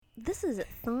This is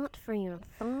Thought for Your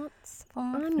Thoughts.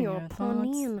 Thought I'm for your your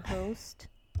Pauline host.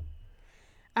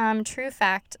 True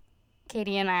fact,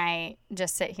 Katie and I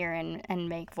just sit here and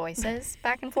make voices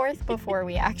back and forth before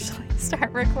we actually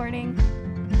start recording.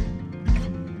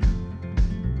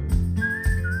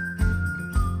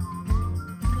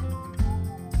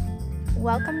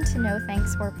 Welcome to No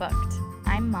Thanks We're Booked.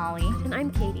 I'm Molly. And I'm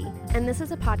Katie. And this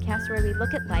is a podcast where we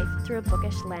look at life through a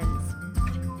bookish lens.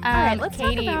 All right, let's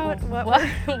Katie, talk about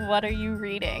what are you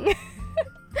reading?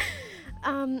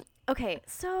 Okay,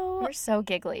 so... You're so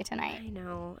giggly tonight. I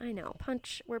know.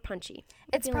 We're punchy.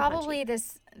 It's Feeling probably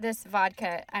punchy. this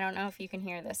vodka. I don't know if you can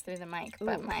hear this through the mic,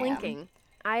 but my clinking.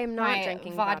 I am not my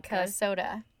drinking vodka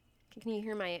soda. Can you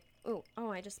hear my... Oh,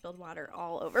 I just spilled water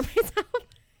all over myself.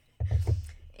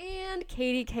 And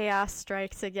Katie Chaos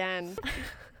strikes again.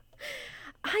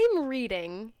 I'm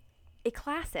reading a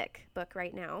classic book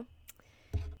right now.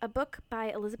 A book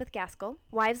by Elizabeth Gaskell.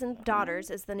 Wives and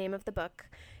Daughters is the name of the book.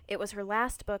 It was her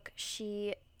last book.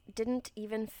 She didn't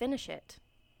even finish it.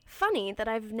 Funny that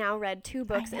I've now read 2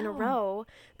 books in a row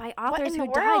by authors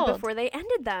who died before they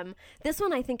ended them. This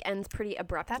one I think ends pretty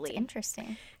abruptly. That's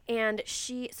interesting. And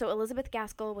so Elizabeth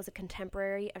Gaskell was a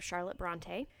contemporary of Charlotte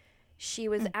Bronte. She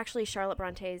was actually Charlotte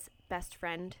Bronte's best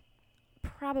friend.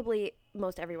 Probably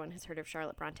most everyone has heard of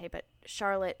Charlotte Bronte, but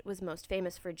Charlotte was most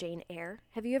famous for Jane Eyre.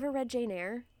 Have you ever read Jane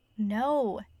Eyre?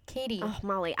 No, Katie. Oh,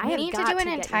 Molly, I need to do an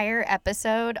entire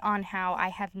episode on how I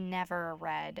have never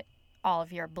read all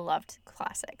of your beloved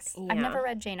classics. Yeah. I've never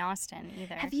read Jane Austen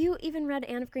either. Have you even read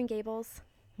Anne of Green Gables?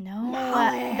 No.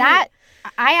 That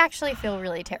I actually feel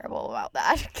really terrible about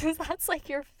that because that's like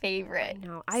your favorite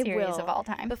series of all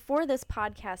time. Before this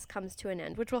podcast comes to an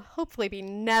end, which will hopefully be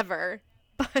never.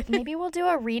 But maybe we'll do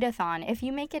a readathon. If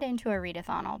you make it into a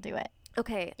readathon, I'll do it.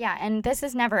 Okay. Yeah, and this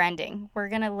is never ending. We're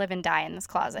going to live and die in this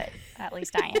closet. At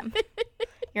least I am.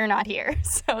 You're not here,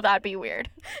 so that'd be weird.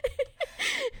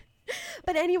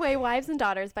 But anyway, Wives and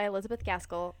Daughters by Elizabeth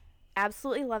Gaskell.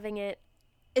 Absolutely loving it.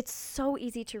 It's so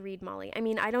easy to read, Molly. I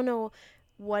mean, I don't know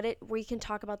we can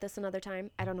talk about this another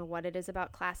time. I don't know what it is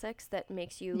about classics that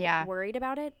makes you worried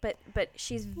about it, but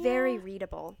she's very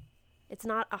readable. It's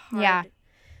not a hard... Yeah.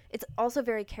 It's also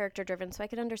very character-driven, so I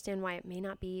could understand why it may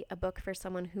not be a book for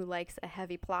someone who likes a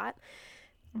heavy plot.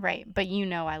 Right, but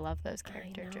I love those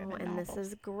character-driven and novels. This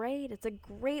is great. It's a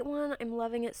great one. I'm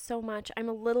loving it so much. I'm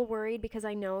a little worried because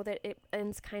I know that it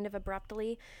ends kind of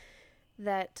abruptly,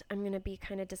 that I'm going to be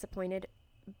kind of disappointed.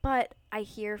 But I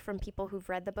hear from people who've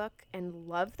read the book and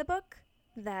love the book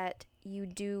that you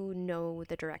do know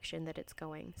the direction that it's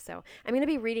going. So I'm going to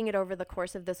be reading it over the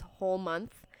course of this whole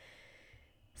month.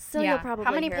 So you'll probably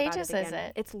How many hear pages about it is again.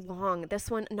 it? It's long.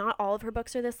 This one, not all of her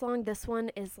books are this long. This one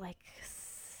is like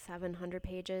 700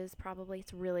 pages probably.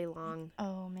 It's really long.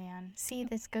 Oh, man. See,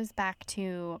 this goes back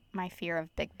to my fear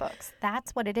of big books.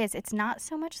 That's what it is. It's not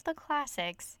so much the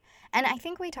classics. And I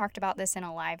think we talked about this in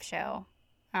a live show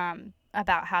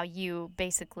about how you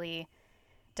basically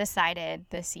decided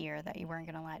this year that you weren't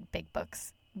going to let big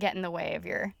books get in the way of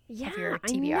your TBR.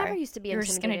 I never used to be intimidated. You were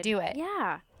just going to do it.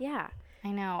 Yeah.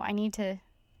 I know. I need to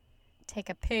take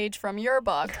a page from your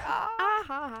book.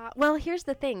 Well, here's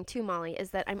the thing too, Molly,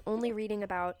 is that I'm only reading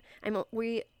I'm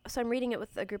reading it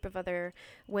with a group of other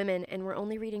women, and we're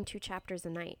only reading 2 chapters a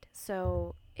night.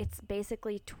 So it's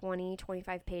basically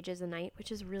 20-25 pages a night,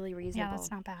 which is really reasonable. Yeah,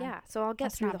 that's not bad. Yeah, so I'll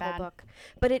get through the whole book.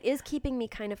 But it is keeping me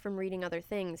kind of from reading other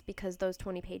things because those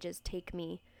 20 pages take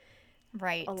me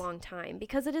a long time,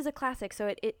 because it is a classic.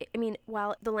 So I mean,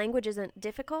 while the language isn't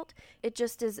difficult, it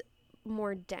just is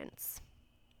more dense.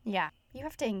 Yeah, you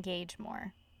have to engage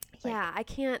more. Yeah,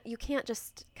 you can't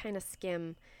just kind of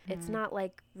skim. It's not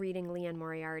like reading Leanne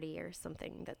Moriarty or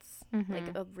something that's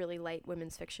like a really light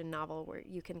women's fiction novel where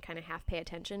you can kind of half pay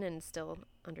attention and still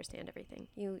understand everything.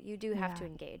 You do have to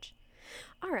engage.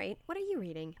 All right, what are you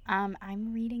reading?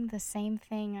 I'm reading the same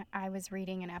thing I was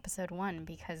reading in episode 1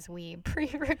 because we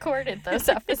pre-recorded those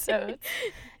episodes.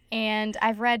 And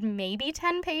I've read maybe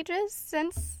 10 pages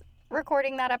since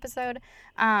recording that episode.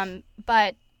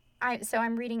 But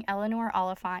I'm reading Eleanor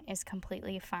Oliphant is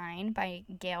Completely Fine by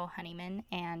Gail Honeyman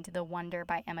and The Wonder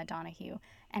by Emma Donoghue.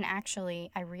 And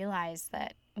actually, I realized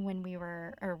that when we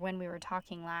were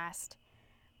talking last,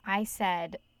 I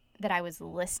said that I was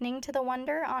listening to The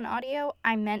Wonder on audio.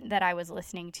 I meant that I was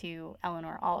listening to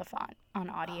Eleanor Oliphant on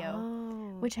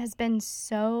audio, which has been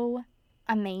so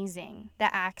amazing.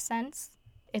 The accents,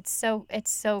 it's so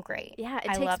great. Yeah,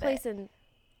 it takes place in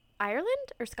Ireland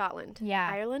or Scotland? Yeah.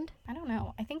 Ireland? I don't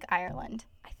know. I think Ireland.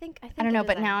 I think I don't know,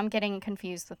 but now I'm getting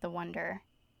confused with The Wonder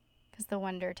because The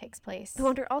Wonder takes place. The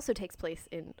Wonder also takes place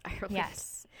in Ireland.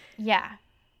 Yes. Yeah.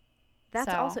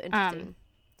 That's also interesting.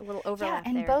 a little overlap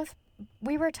and there.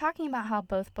 we were talking about how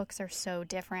both books are so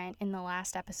different in the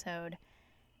last episode,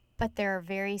 but they're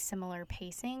very similar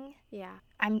pacing. Yeah.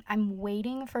 I'm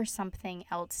waiting for something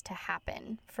else to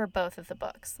happen for both of the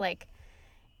books. Like,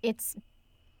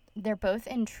 they're both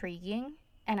intriguing,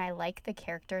 and I like the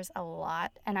characters a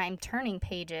lot, and I'm turning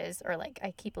pages, or like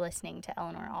I keep listening to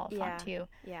Eleanor Oliphant too.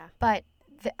 Yeah. But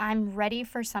I'm ready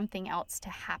for something else to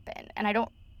happen, and I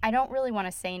don't really want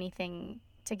to say anything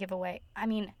to give away. I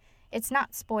mean, it's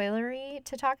not spoilery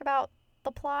to talk about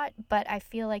the plot, but I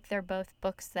feel like they're both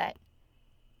books that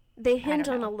they hinge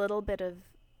on a little bit of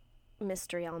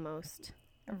mystery almost.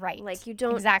 Right. Like, you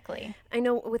don't... Exactly. I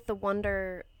know with The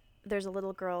Wonder, there's a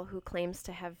little girl who claims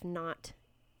to have not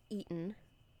eaten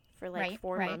for like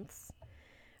 4 months.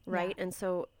 Right? Yeah. And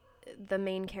so the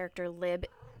main character, Lib,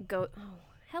 Oh,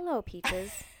 hello,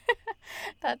 Peaches.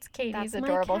 That's Katie's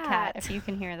adorable cat, if you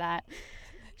can hear that.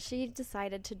 She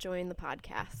decided to join the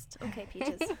podcast. Okay,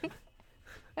 Peaches.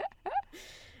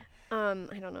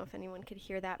 I don't know if anyone could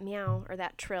hear that meow or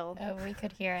that trill. Oh, we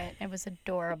could hear it. It was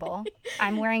adorable.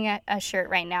 I'm wearing a shirt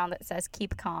right now that says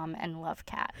 "Keep calm and love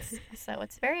cats," so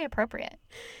it's very appropriate.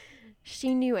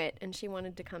 She knew it, and she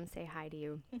wanted to come say hi to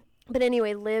you. But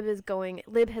anyway, Lib has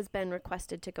been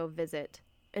requested to go visit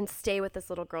and stay with this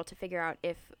little girl to figure out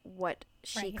if what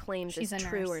she claims is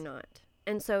true or not.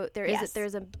 And so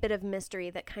there's a bit of mystery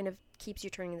that kind of keeps you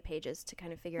turning the pages to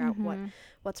kind of figure out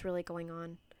what's really going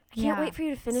on. I can't wait for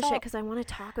you to finish it because I want to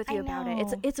talk with you about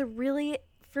it. It's a really,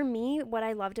 for me, what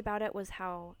I loved about it was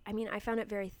how, I found it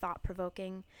very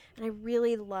thought-provoking. And I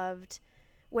really loved,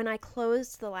 when I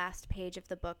closed the last page of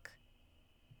the book,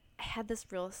 I had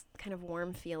this real kind of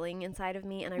warm feeling inside of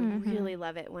me. And I really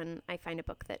love it when I find a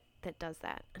book that does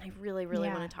that. And I really, really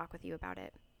want to talk with you about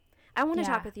it. I want to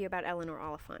talk with you about Eleanor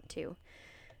Oliphant, too.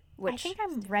 I think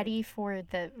I'm ready for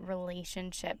the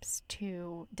relationships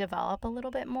to develop a little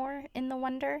bit more in The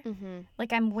Wonder. Mm-hmm.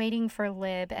 Like, I'm waiting for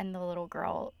Lib and the little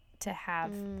girl to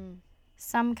have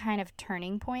some kind of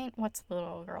turning point. What's the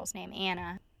little girl's name?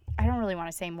 Anna. I don't really want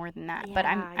to say more than that, but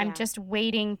I'm just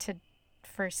waiting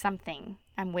for something.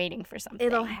 I'm waiting for something.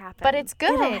 It'll happen. But it's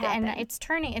good, and it's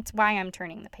why I'm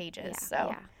turning the pages.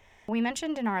 We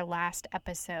mentioned in our last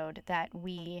episode that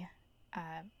we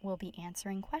will be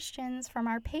answering questions from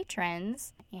our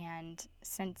patrons, and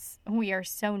since we are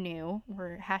so new,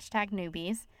 we're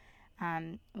 #newbies,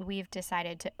 we've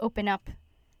decided to open up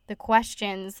the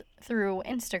questions through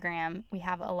Instagram. We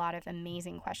have a lot of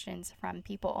amazing questions from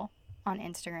people on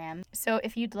Instagram. So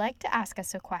if you'd like to ask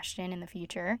us a question in the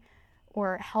future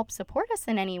or help support us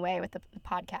in any way with the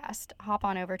podcast, hop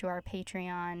on over to our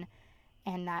Patreon,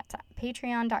 and that's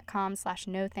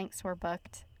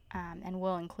patreon.com/nothanksforebooked, and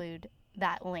we'll include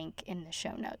that link in the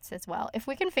show notes as well. If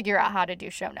we can figure out how to do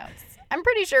show notes. I'm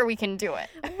pretty sure we can do it.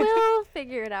 We'll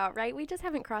figure it out, right? We just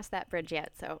haven't crossed that bridge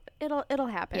yet, so it'll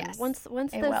happen. Yes, once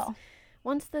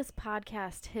this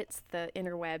podcast hits the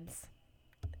interwebs,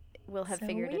 we'll have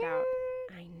figured it out.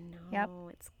 I know. Yep.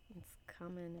 It's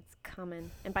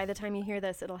coming. And by the time you hear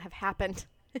this, it'll have happened.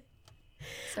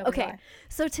 So okay,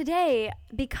 so today,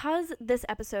 because this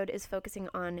episode is focusing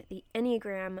on the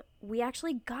Enneagram, we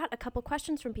actually got a couple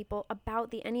questions from people about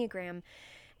the Enneagram.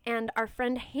 And our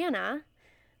friend Hannah,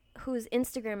 whose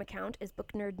Instagram account is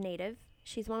Book Nerd Native,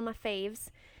 she's one of my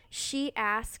faves, she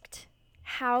asked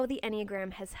how the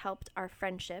Enneagram has helped our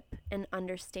friendship and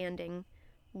understanding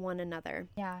one another.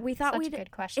 Yeah, we thought such a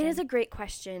good question. It is a great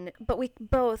question, but we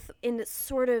both, in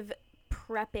sort of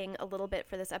prepping a little bit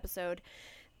for this episode,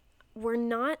 we're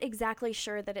not exactly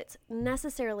sure that it's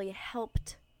necessarily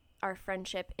helped our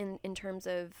friendship in terms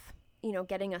of,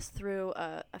 getting us through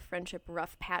a friendship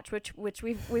rough patch, which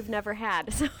we've never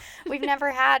had. So we've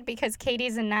never had because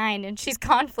Katie's a 9 and she's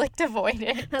conflict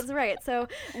avoidant. That's right. So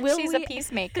she's a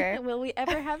peacemaker. Will we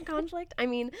ever have conflict? I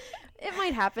mean, it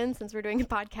might happen since we're doing a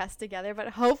podcast together,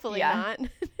 but hopefully not.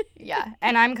 Yeah,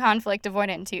 and I'm conflict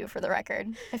avoidant too, for the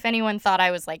record. If anyone thought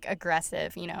I was like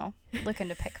aggressive, looking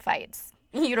to pick fights.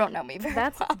 You don't know me very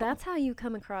well. That's how you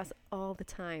come across all the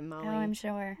time, Molly. Oh, I'm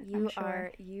sure.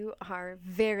 You are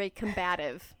very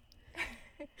combative.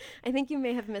 I think you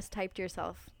may have mistyped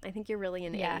yourself. I think you're really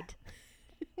an 8.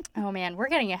 Oh man, we're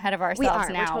getting ahead of ourselves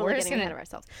now. We're totally getting ahead of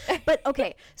ourselves. But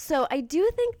okay, so I do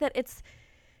think that it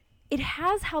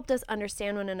has helped us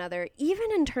understand one another, even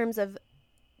in terms of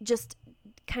just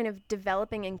kind of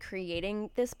developing and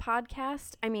creating this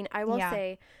podcast. I mean, I will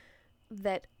say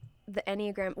that the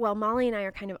Enneagram, well, Molly and I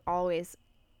are kind of always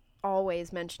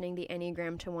mentioning the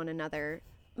Enneagram to one another,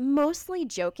 mostly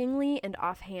jokingly and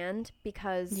offhand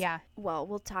because, well,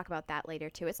 we'll talk about that later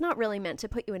too. It's not really meant to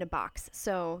put you in a box.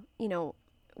 So,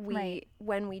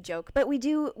 when we joke, but we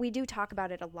do talk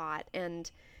about it a lot.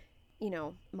 And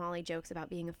Molly jokes about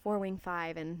being a 4-wing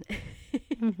 5 and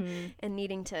and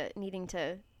needing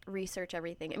to research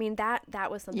everything. I mean,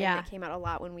 that was something that came out a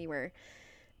lot when we were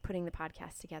putting the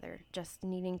podcast together, just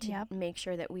needing to make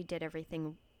sure that we did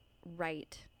everything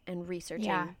right and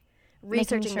researching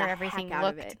making sure the everything heck out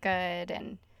of it. looked good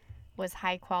and was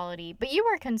high quality. But you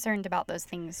were concerned about those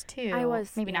things too. I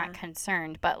was maybe not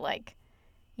concerned, but like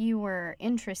you were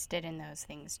interested in those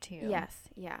things too. Yes,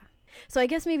 yeah. So I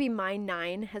guess maybe my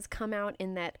 9 has come out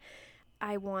in that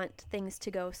I want things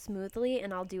to go smoothly,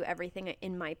 and I'll do everything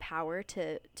in my power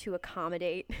to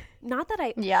accommodate. Not that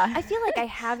I feel like I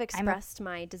have expressed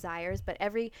my desires, but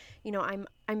I'm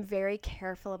very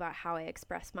careful about how I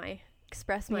express my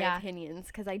opinions,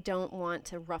 because I don't want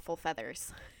to ruffle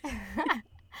feathers.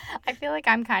 I feel like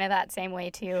I'm kind of that same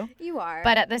way too. You are.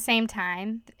 But at the same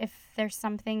time, if there's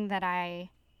something that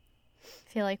I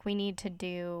feel like we need to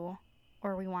do,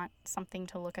 or we want something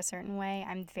to look a certain way,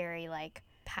 I'm very like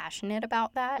passionate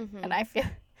about that. And I feel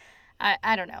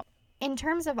I don't know, in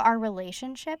terms of our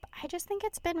relationship, I just think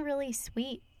it's been really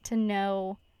sweet to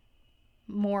know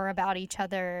more about each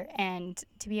other and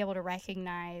to be able to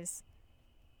recognize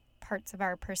parts of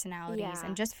our personalities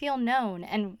and just feel known.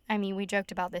 And I mean, we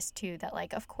joked about this too, that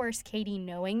like, of course, Katie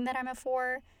knowing that I'm a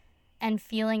 4 and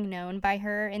feeling known by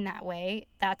her in that way,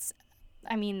 that's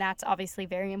obviously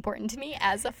very important to me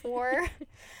as a 4.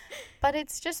 But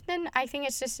it's just been, I think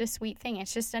it's just a sweet thing.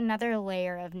 It's just another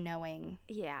layer of knowing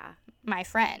my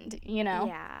friend,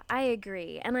 Yeah, I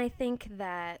agree. And I think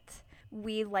that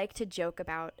we like to joke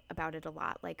about it a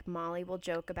lot. Like Molly will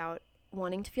joke about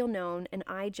wanting to feel known, and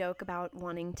I joke about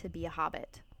wanting to be a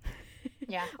hobbit.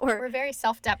 Yeah, or we're very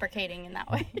self-deprecating in that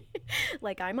way.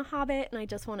 Like, I'm a hobbit, and I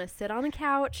just want to sit on a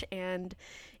couch and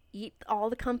eat all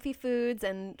the comfy foods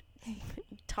and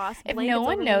toss blankets. If no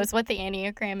one knows what the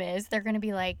Enneagram is, they're going to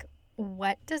be like,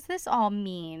 what does this all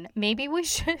mean? Maybe we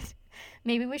should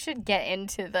get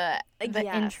into the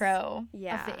intro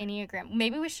of the Enneagram.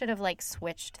 Maybe we should have like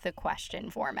switched the question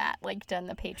format, like done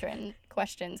the patron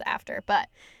questions after, but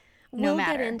no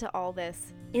matter. We'll get into all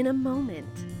this in a moment.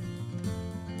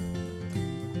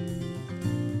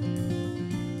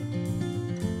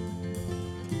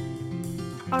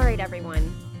 All right,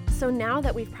 everyone. So now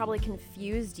that we've probably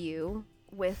confused you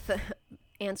with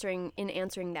answering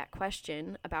that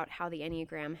question about how the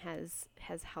Enneagram has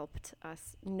helped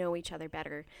us know each other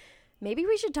better, maybe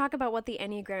we should talk about what the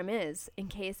Enneagram is, in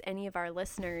case any of our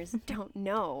listeners don't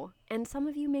know. And some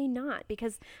of you may not,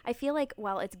 because I feel like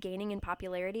while it's gaining in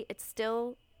popularity, it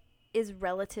still is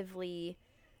relatively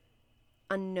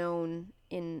unknown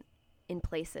in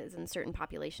places and certain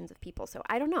populations of people. So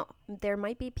I don't know. There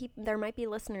might be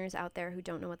listeners out there who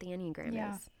don't know what the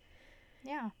Enneagram is.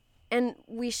 Yeah. And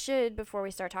we should, before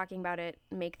we start talking about it,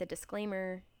 make the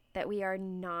disclaimer that we are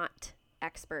not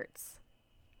experts.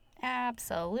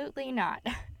 Absolutely not.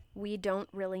 We don't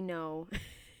really know.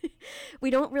 We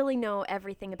don't really know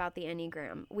everything about the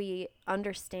Enneagram. We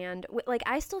understand, like,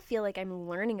 I still feel like I'm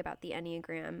learning about the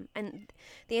Enneagram, and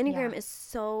the Enneagram is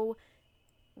so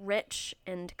rich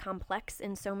and complex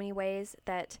in so many ways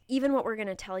that even what we're going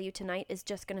to tell you tonight is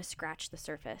just going to scratch the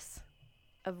surface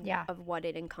of what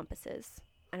it encompasses.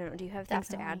 I don't know. Do you have things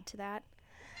to add to that?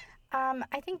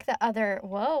 I think the other...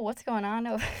 Whoa, what's going on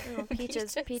over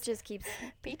Peaches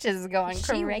is going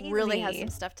crazy. She really has some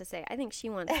stuff to say. I think she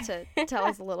wants to tell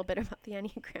us a little bit about the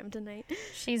Enneagram tonight.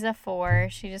 She's a 4.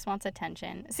 She just wants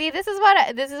attention. See, this is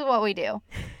what we do.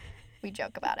 We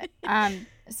joke about it.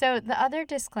 So the other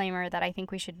disclaimer that I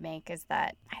think we should make is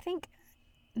that I think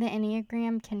the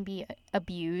Enneagram can be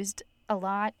abused a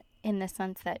lot, in the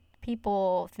sense that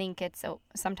people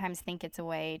sometimes think it's a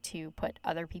way to put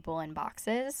other people in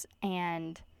boxes,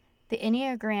 and the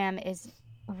Enneagram is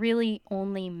really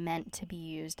only meant to be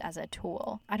used as a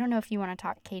tool. I don't know if you want to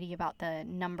talk, Katie, about the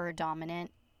number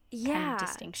dominant kind of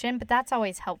distinction, but that's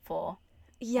always helpful.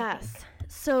 Yes.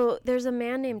 So there's a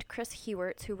man named Chris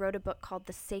Hewerts who wrote a book called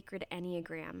The Sacred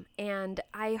Enneagram, and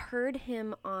I heard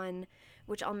him on,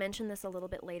 which I'll mention this a little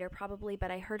bit later probably,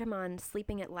 but I heard him on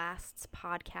Sleeping at Last's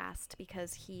podcast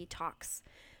because he talks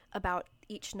about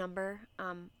each number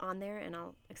on there, and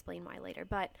I'll explain why later.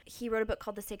 But he wrote a book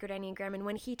called The Sacred Enneagram, and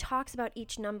when he talks about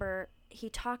each number, he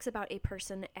talks about a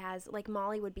person as, like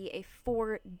Molly would be a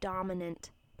 4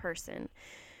 dominant person.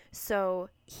 So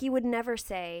he would never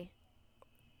say,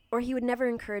 or he would never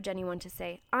encourage anyone to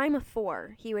say, I'm a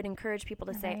 4. He would encourage people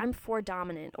to say, I'm 4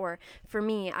 dominant. Or for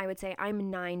me, I would say, I'm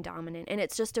 9 dominant. And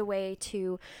it's just a way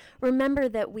to remember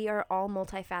that we are all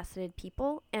multifaceted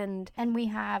people. And we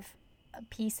have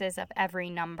pieces of every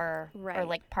number, or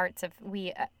like parts of,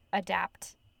 we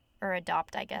adapt or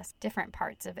adopt, I guess, different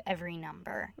parts of every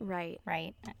number. Right.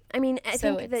 Right. I mean, I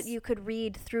So think that you could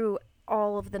read through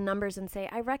all of the numbers and say,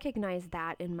 I recognize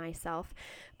that in myself.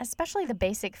 Especially the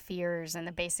basic fears and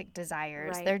the basic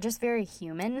desires. Right. They're just very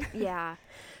human. Yeah.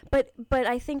 But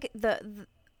I think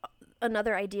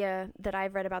another idea that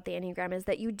I've read about the Enneagram is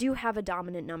that you do have a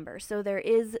dominant number. So there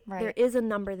is a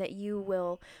number that you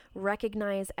will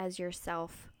recognize as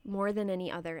yourself more than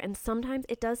any other. And sometimes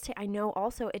it does I know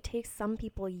also it takes some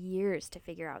people years to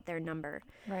figure out their number.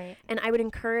 Right. And I would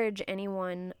encourage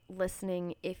anyone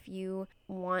listening, if you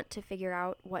want to figure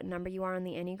out what number you are on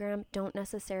the Enneagram, don't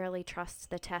necessarily trust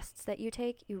the tests that you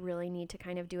take. You really need to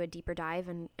kind of do a deeper dive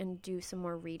and do some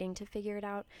more reading to figure it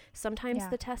out. Sometimes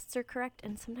the tests are correct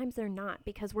and sometimes they're not,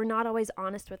 because we're not always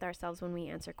honest with ourselves when we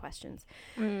answer questions.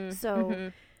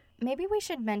 Maybe we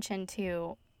should mention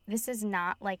too, this is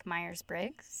not like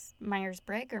Myers-Briggs.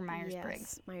 Myers-Briggs or Myers-Briggs?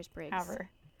 Yes, Myers-Briggs. However.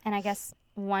 And I guess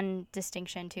one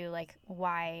distinction too, like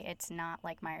why it's not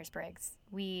like Myers-Briggs.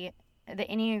 The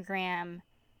Enneagram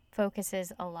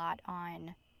focuses a lot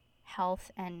on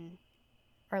health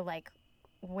or like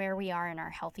where we are in our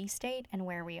healthy state and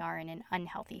where we are in an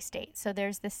unhealthy state. So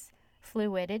there's this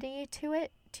fluidity to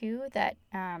it too that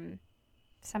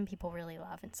some people really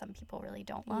love and some people really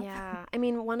don't love. Yeah. I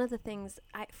mean, one of the things,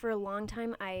 for a long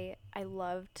time, I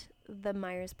loved the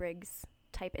Myers-Briggs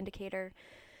type indicator.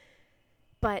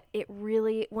 But it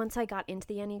really, once I got into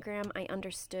the Enneagram, I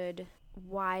understood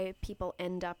why people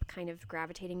end up kind of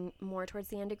gravitating more towards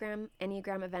the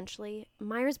Enneagram eventually.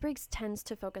 Myers-Briggs tends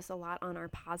to focus a lot on our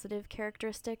positive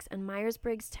characteristics, and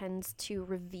Myers-Briggs tends to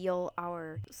reveal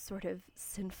our sort of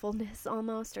sinfulness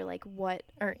almost, or like what...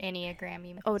 Or Enneagram.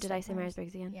 You did I say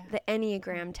Myers-Briggs again? Yeah. The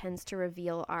Enneagram tends to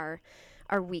reveal our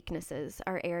weaknesses,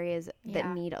 our areas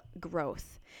that need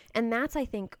growth. And that's, I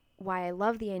think, why I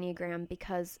love the Enneagram,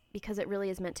 because it really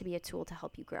is meant to be a tool to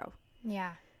help you grow.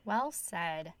 Yeah. Well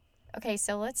said. Okay,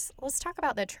 so let's talk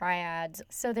about the triads.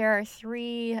 So there are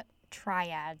 3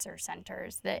 triads or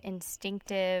centers: the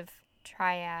instinctive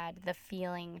triad, the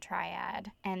feeling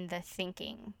triad, and the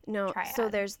thinking triad. So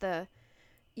there's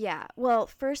well,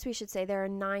 first we should say there are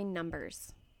 9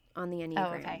 numbers on the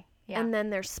Enneagram. Oh, okay. Yeah. And then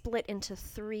they're split into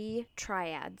 3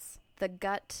 triads: the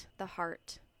gut, the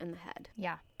heart, and the head.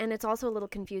 Yeah. And it's also a little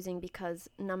confusing because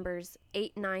numbers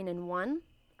 8, 9, and 1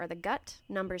 are the gut,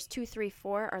 numbers 2, 3,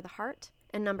 4 are the heart,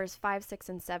 and numbers 5, 6,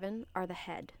 and 7 are the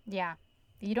head. Yeah.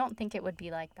 You don't think it would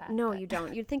be like that. No, you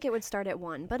don't. You'd think it would start at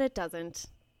 1, but it doesn't.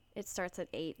 It starts at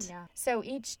 8. Yeah. So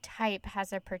each type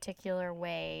has a particular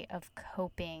way of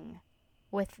coping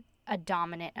with a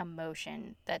dominant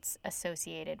emotion that's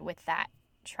associated with that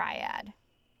triad.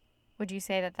 Would you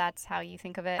say that that's how you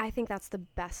think of it? I think that's the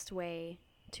best way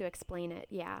to explain it.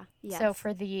 Yeah. Yes. So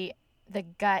for the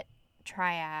gut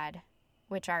triad,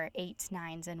 which are 8s,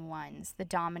 9s, and 1s, the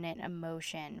dominant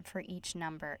emotion for each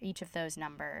of those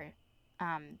numbers,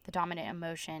 the dominant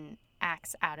emotion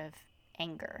acts out of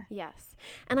anger. Yes.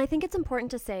 And I think it's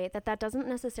important to say that doesn't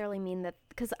necessarily mean that,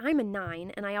 because I'm a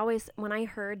 9, and I always, when I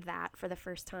heard that for the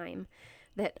first time,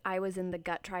 that I was in the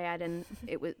gut triad, and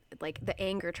it was like the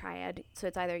anger triad. So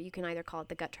it's you can either call it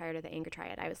the gut triad or the anger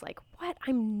triad. I was like, what?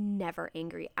 I'm never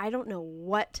angry. I don't know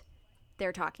what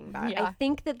they're talking about. Yeah. I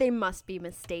think that they must be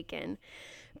mistaken.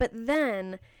 But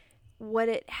then what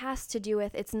it has to do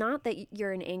with, it's not that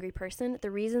you're an angry person.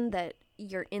 The reason that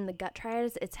you're in the gut triad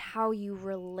is it's how you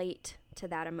relate to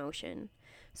that emotion.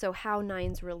 So how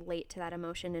 9s relate to that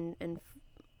emotion, and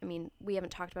I mean, we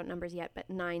haven't talked about numbers yet, but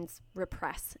 9s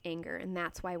repress anger, and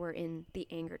that's why we're in the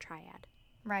anger triad.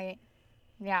 Right.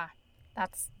 Yeah.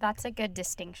 That's a good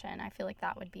distinction. I feel like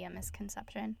that would be a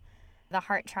misconception. The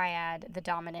heart triad, the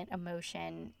dominant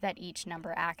emotion that each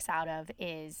number acts out of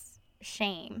is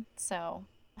shame. So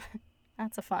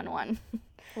that's a fun one.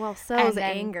 Well, so is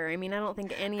anger. I mean, I don't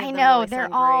think any of them know, really they're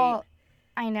sound all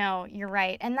great. I know, you're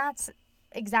right. And that's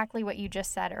exactly what you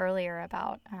just said earlier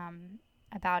about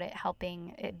it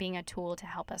helping, it being a tool to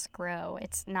help us grow.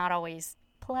 It's not always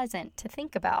pleasant to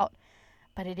think about,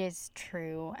 but it is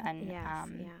true, and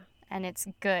and it's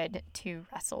good to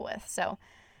wrestle with. So,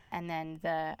 and then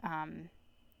the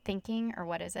thinking, or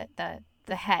what is it?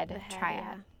 The head triad.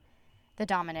 Yeah. The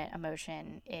dominant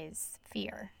emotion is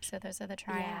fear. So those are the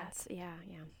triads. Yeah.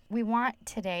 We want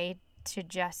today to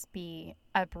just be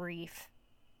a brief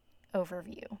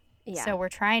overview. Yeah. So we're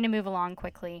trying to move along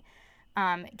quickly.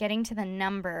 Getting to the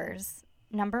numbers.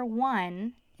 Number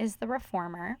 1 is the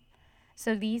reformer.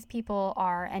 So these people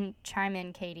are, and chime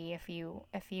in, Katie, if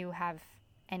you have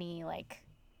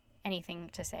anything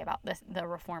to say about the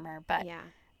reformer. But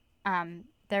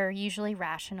they're usually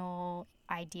rational,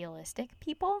 idealistic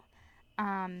people.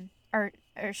 Or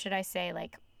should I say,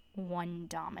 like, one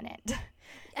dominant.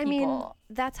 I mean,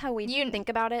 that's how we think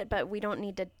about it, but we don't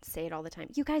need to say it all the time.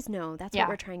 You guys know that's what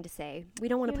we're trying to say. We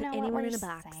don't want to put anyone in a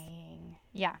box. Saying.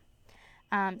 Yeah.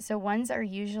 So ones are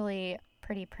usually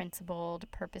pretty principled,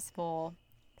 purposeful,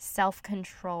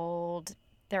 self-controlled.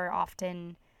 They're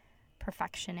often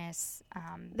perfectionists.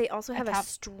 They also have a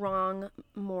strong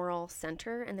moral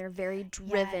center, and they're very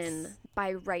driven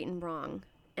by right and wrong.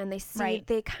 And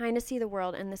they kind of see the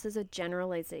world, and this is a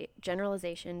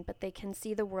generalization, but they can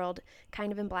see the world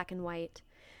kind of in black and white.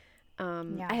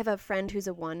 I have a friend who's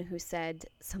a one who said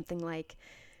something like,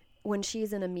 when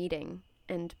she's in a meeting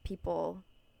and people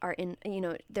are in,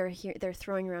 they're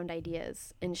throwing around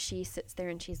ideas, and she sits there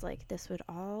and she's like, this would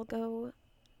all go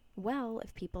well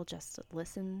if people just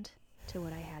listened to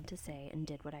what I had to say and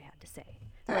did what I had to say.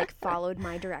 Like, followed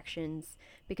my directions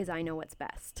because I know what's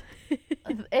best.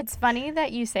 It's funny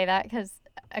that you say that, because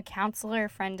a counselor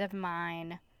friend of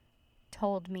mine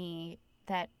told me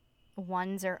that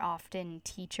ones are often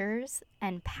teachers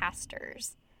and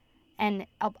pastors. And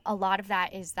a lot of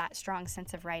that is that strong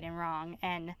sense of right and wrong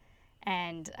and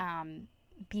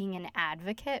being an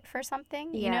advocate for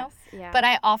something, you know? Yeah. But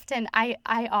I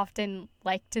often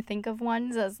like to think of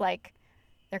ones as like,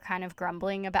 they're kind of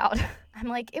grumbling about. I'm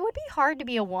like, it would be hard to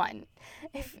be a one.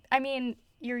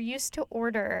 You're used to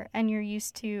order, and you're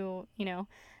used to,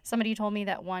 somebody told me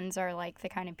that ones are like the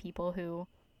kind of people who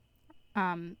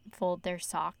fold their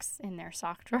socks in their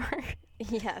sock drawer.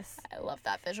 Yes. I love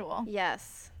that visual.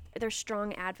 Yes. They're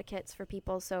strong advocates for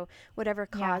people, so whatever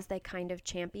cause they kind of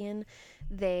champion,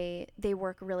 they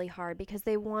work really hard because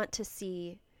they want to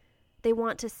see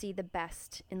the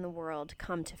best in the world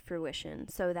come to fruition.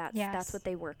 So that's what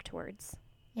they work towards.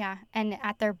 Yeah, and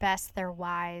at their best, they're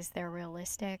wise, they're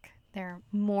realistic, they're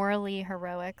morally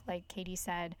heroic, like Katie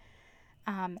said.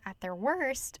 At their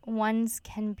worst, ones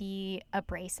can be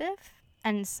abrasive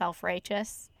and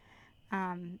self-righteous.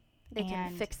 They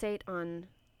can fixate on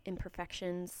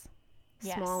imperfections,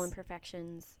 small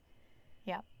imperfections.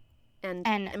 Yep. And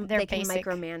they can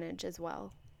micromanage as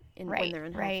well when they're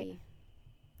unhealthy. Right.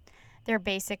 Their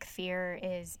basic fear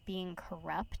is being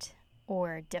corrupt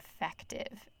or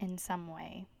defective in some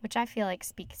way, which I feel like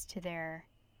speaks to their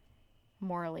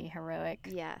morally heroic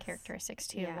characteristics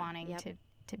too, wanting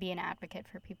to be an advocate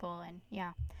for people.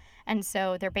 And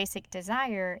so their basic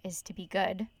desire is to be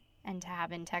good and to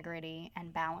have integrity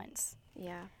and balance.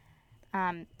 Yeah.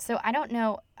 So I don't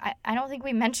know, I don't think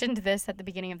we mentioned this at the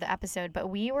beginning of the episode, but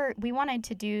we wanted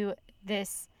to do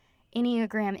this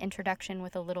Enneagram introduction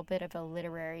with a little bit of a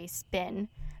literary spin.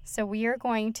 So we are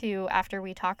going to, after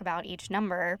we talk about each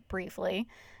number briefly,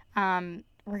 we're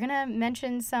going to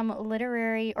mention some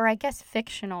literary, or I guess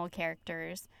fictional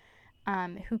characters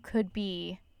who could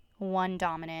be one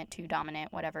dominant, two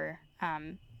dominant, whatever.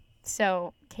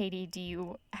 So Katie, do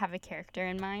you have a character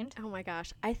in mind? Oh my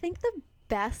gosh. I think the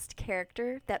best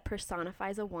character that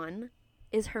personifies a one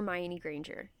is Hermione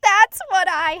Granger. That's what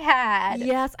I had.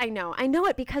 Yes, I know. I know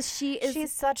it because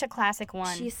she's such a classic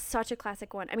one. She's such a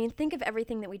classic one. I mean, think of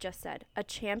everything that we just said. A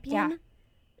champion. Yeah.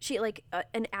 She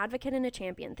an advocate and a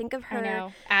champion. Think of her. I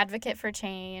know. Advocate for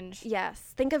change.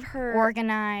 Yes. Think of her.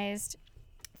 Organized.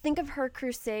 Think of her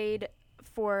crusade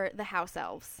for the house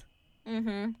elves.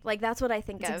 Mm-hmm. Like, that's what I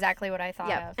think of. That's exactly what I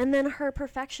thought of. And then her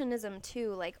perfectionism,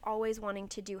 too. Like, always wanting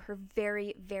to do her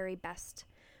very, very best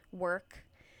work.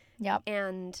 Yep.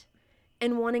 And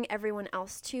wanting everyone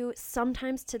else to,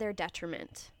 sometimes to their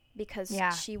detriment, because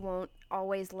she won't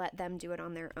always let them do it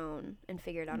on their own and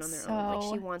figure it out on their own.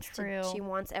 Like, she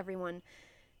wants everyone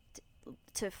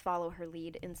to follow her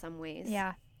lead in some ways.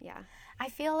 Yeah. Yeah. I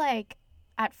feel like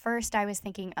at first I was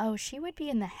thinking, oh, she would be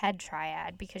in the head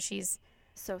triad because she's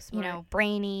so smart,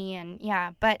 brainy and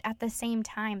but at the same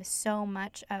time, so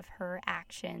much of her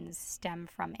actions stem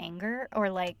from anger or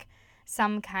like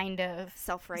some kind of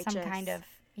self-righteous,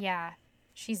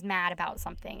 she's mad about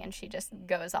something and she just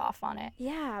goes off on it.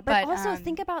 Yeah, but also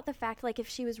think about the fact, like, if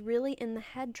she was really in the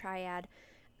head triad,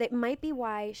 that might be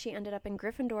why she ended up in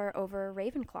Gryffindor over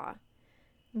Ravenclaw.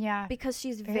 Yeah. Because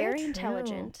she's very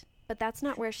intelligent, but that's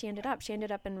not where she ended up. She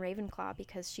ended up in Ravenclaw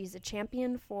because she's a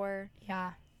champion for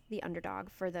the underdog,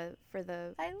 for the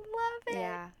I love it.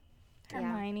 Yeah.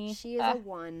 Hermione. Yeah. She is a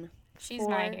one. She's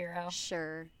my hero.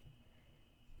 Sure.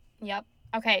 Yep.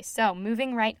 Okay, so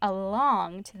moving right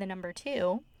along to the number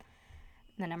 2.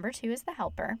 The number 2 is the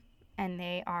helper, and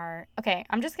they are, okay,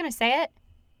 I'm just going to say it.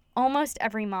 Almost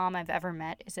every mom I've ever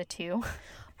met is a 2.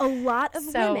 A lot of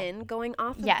women, going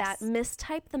off of that,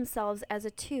 mistype themselves as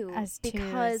a 2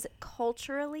 because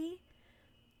culturally,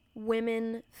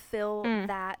 women fill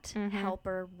that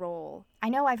helper role. I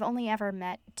know I've only ever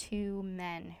met 2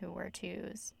 men who were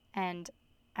 2s, and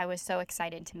I was so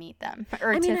excited to meet them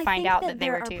or I mean, to find out that they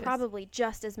were there twos. are probably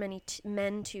just as many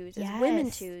men twos as Yes. women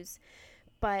twos.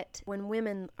 But when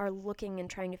women are looking and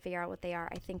trying to figure out what they are,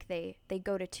 I think they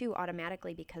go to 2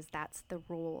 automatically because that's the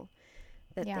role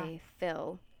that they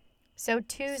fill. So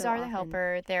twos so are the often.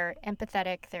 helper. They're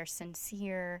empathetic. They're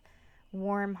sincere,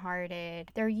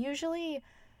 warm-hearted. They're usually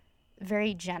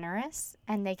very generous,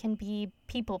 and they can be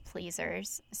people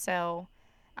pleasers. So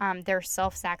they're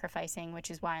self-sacrificing, which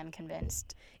is why I'm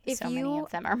convinced many of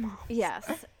them are moms.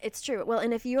 Yes, it's true. Well,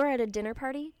 and if you're at a dinner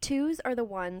party, twos are the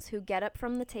ones who get up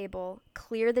from the table,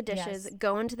 clear the dishes,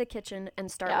 go into the kitchen,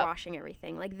 and start washing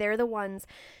everything. Like, they're the ones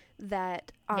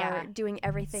that are doing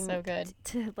everything so good.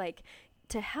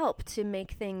 to help to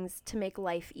make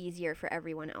life easier for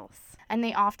everyone else. And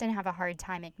they often have a hard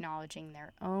time acknowledging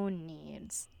their own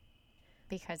needs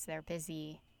because they're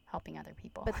busy helping other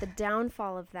people. But the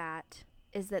downfall of that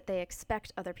is that they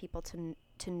expect other people to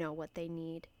know what they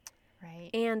need. Right.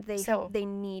 And they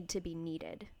need to be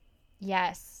needed.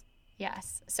 Yes.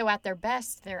 So at their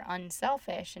best, they're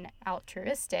unselfish and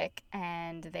altruistic,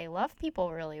 and they love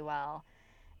people really well.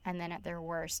 And then at their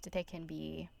worst, they can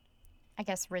be, I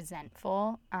guess,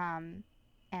 resentful and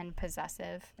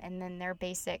possessive. And then their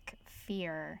basic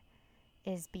fear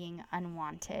is being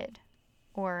unwanted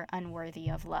or unworthy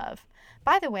of love.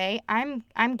 By the way, I'm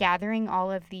gathering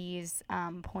all of these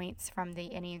points from the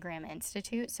Enneagram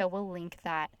Institute, so we'll link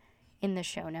that in the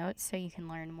show notes so you can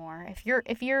learn more.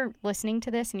 If you're listening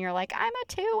to this and you're like, I'm a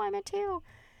two,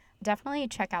 definitely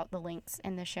check out the links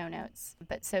in the show notes.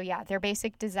 But so yeah, their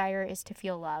basic desire is to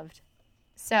feel loved.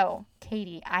 So,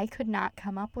 Katie, I could not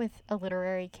come up with a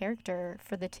literary character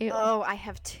for the 2. Oh, I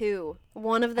have 2.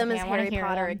 One of them is Harry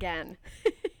Potter again.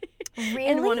 Really?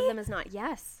 And one of them is not.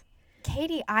 Yes.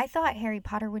 Katie, I thought Harry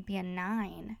Potter would be a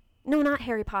 9. No, not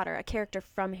Harry Potter. A character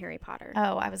from Harry Potter.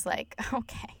 Oh, I was like,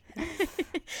 okay.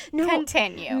 No,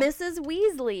 continue. Mrs.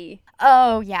 Weasley.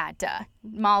 Oh, yeah, duh.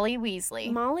 Molly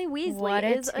Weasley. Molly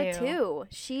Weasley is a 2.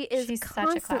 She's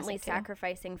constantly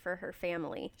sacrificing for her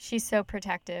family. She's so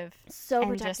protective. So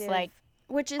and protective. Just like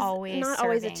which is always not serving.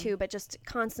 Always a 2, but just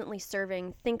constantly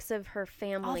serving, thinks of her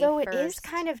family Although first. It is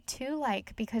kind of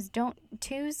 2-like, because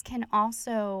 2s can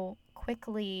also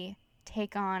quickly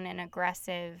take on an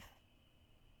aggressive...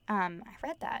 I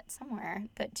read that somewhere,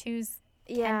 that 2s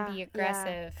can be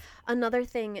aggressive. Yeah. Another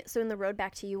thing, so in The Road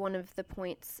Back to You, one of the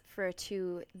points for a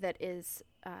 2 that is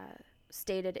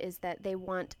stated is that they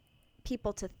want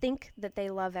people to think that they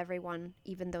love everyone,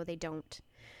 even though they don't.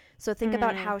 So think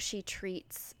about how she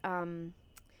treats the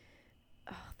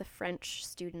French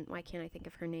student. Why can't I think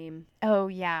of her name? Oh,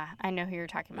 yeah. I know who you're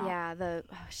talking about. Yeah,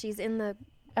 she's in the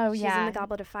she's in the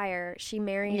Goblet of Fire. She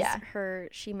marries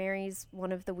she marries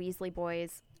one of the Weasley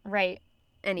boys. Right.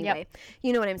 Anyway,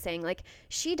 you know what I'm saying. Like,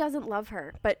 she doesn't love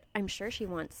her, but I'm sure she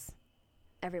wants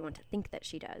everyone to think that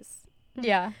she does.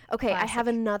 Yeah. Okay, Classic. I have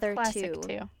another 2.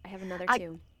 I have another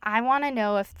 2. I want to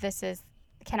know if this is...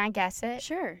 Can I guess it?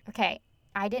 Sure. Okay.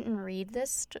 I didn't read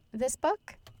this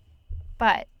book,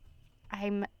 but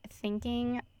I'm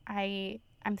thinking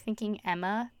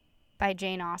Emma by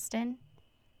Jane Austen.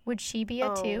 Would she be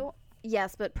a 2?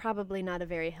 Yes, but probably not a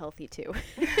very healthy 2.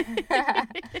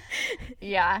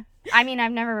 Yeah. I mean,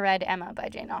 I've never read Emma by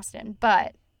Jane Austen,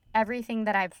 but everything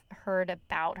that I've heard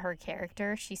about her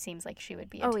character, she seems like she would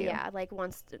be a 2. Oh, yeah.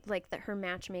 Her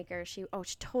matchmaker, she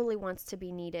totally wants to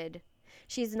be needed.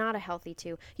 She's not a healthy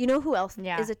 2. You know who else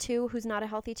is a 2 who's not a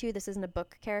healthy 2? This isn't a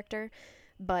book character,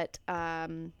 but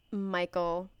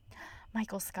Michael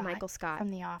Scott from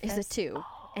The Office is a 2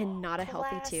 and not a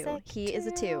healthy 2. He is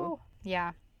a 2.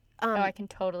 Yeah. I can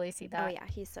totally see that. Oh, yeah,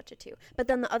 he's such a 2. But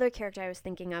then the other character I was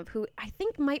thinking of, who I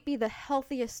think might be the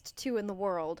healthiest 2 in the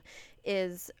world,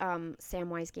 is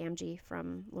Samwise Gamgee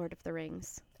from Lord of the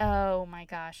Rings. Oh, my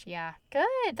gosh, yeah.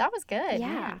 Good. That was good.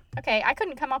 Yeah. Okay, I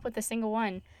couldn't come up with a single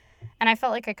one. And I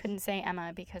felt like I couldn't say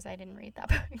Emma because I didn't read that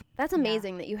book. That's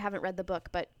amazing that you haven't read the book,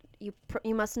 but you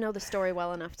must know the story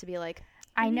well enough to be like...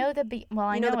 I know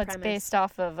I know it's premise. Based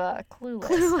off of Clueless.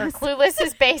 Or Clueless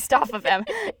is based off of Emma.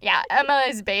 Yeah, Emma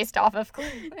is based off of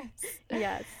Clueless.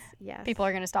 Yes. People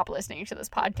are going to stop listening to this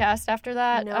podcast after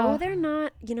that. No, they're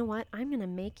not. You know what? I'm going to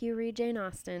make you read Jane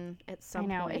Austen at some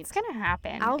point. I know. It's going to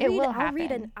happen.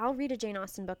 I'll read a Jane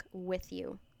Austen book with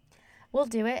you. We'll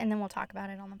do it, and then we'll talk about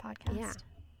it on the podcast. Yeah.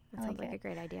 That sounds like a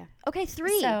great idea. Okay,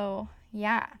 3. So,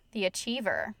 yeah, the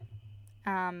achiever.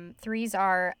 3s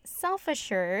are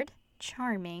self-assured,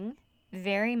 charming,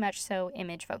 very much so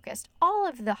image-focused. All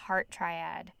of the heart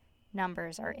triad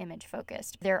numbers are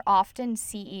image-focused. They're often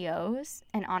CEOs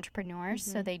and entrepreneurs,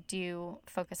 so they do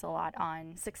focus a lot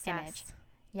on success. Image.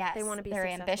 Yes, they want to be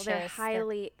they're successful.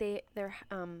 ambitious.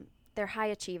 They're they're high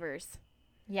achievers.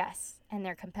 Yes, and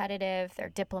they're competitive, they're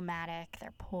diplomatic,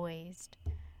 they're poised.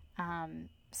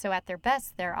 So at their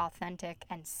best, they're authentic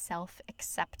and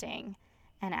self-accepting.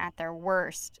 And at their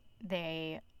worst,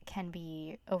 they can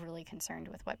be overly concerned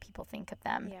with what people think of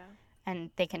them. Yeah.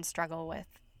 And they can struggle with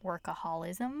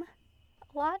workaholism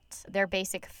a lot. Their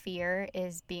basic fear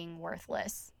is being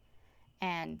worthless.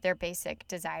 And their basic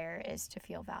desire is to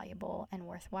feel valuable and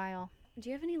worthwhile. Do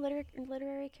you have any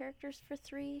literary characters for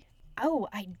 3? Oh,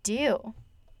 I do.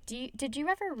 Did you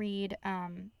ever read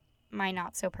My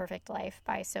Not So Perfect Life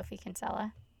by Sophie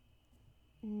Kinsella?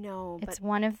 No, but It's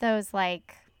one of those,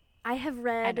 like... I have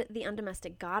read The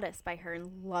Undomestic Goddess by her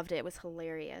and loved it. It was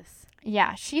hilarious.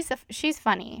 Yeah, she's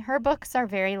funny. Her books are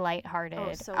very lighthearted.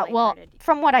 Oh, so Well, lighthearted.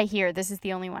 from what I hear, this is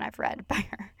the only one I've read by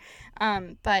her.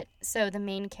 But so the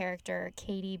main character,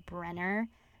 Katie Brenner,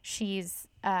 she's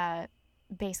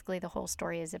basically the whole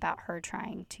story is about her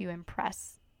trying to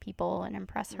impress people and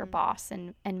impress her boss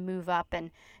and move up, and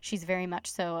she's very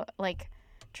much so like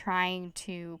trying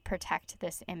to protect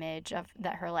this image of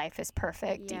that her life is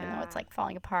perfect, even though it's like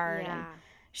falling apart. Yeah. And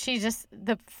she's just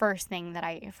the first person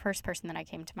that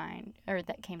came to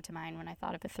mind when I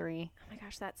thought of a 3. Oh my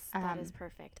gosh, that is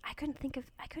perfect. I couldn't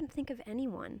think of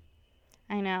anyone.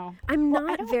 I know. I'm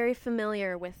not very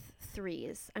familiar with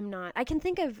 3s. I'm not. I can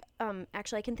think of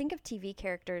TV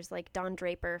characters like Don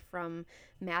Draper from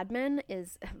Mad Men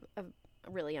is a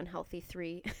really unhealthy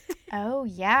 3. Oh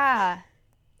yeah.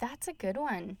 That's a good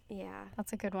one. Yeah.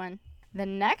 That's a good one. The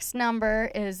next number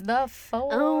is the 4.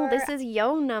 Oh, this is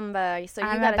your number. So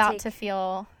I'm you gotta about to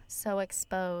feel so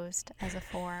exposed as a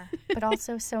 4, but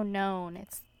also so known.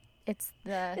 It's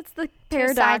the two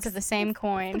paradox sides of the same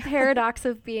coin. The paradox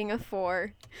of being a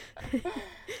 4.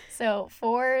 So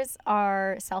 4s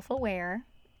are self-aware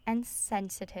and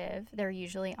sensitive. They're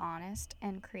usually honest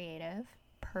and creative,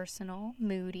 personal,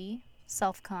 moody,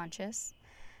 self-conscious,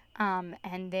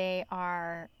 and they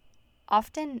are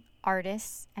often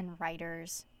artists and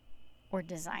writers or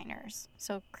designers.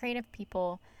 So creative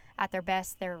people, at their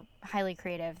best, they're highly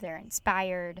creative. They're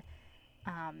inspired.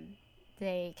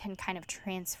 They can kind of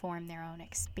transform their own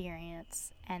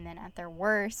experience. And then at their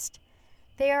worst,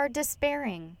 they are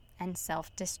despairing and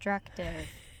self-destructive.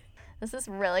 This is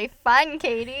really fun,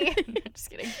 Katie.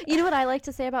 Just kidding. You know what I like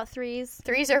to say about 3s?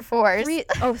 3s or 4s?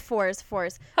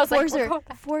 4s. I was like,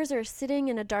 4s are sitting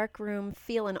in a dark room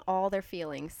feeling all their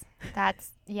feelings.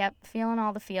 Feeling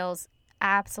all the feels.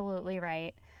 Absolutely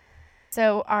right.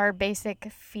 So our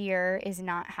basic fear is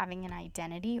not having an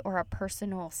identity or a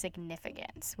personal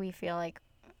significance. We feel like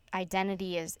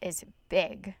identity is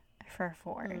big for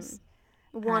 4s.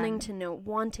 Wanting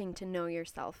to know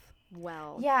yourself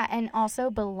well. Yeah, and also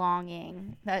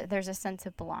belonging. There's a sense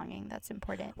of belonging that's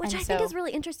important. Which I think is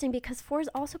really interesting because 4s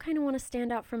also kind of want to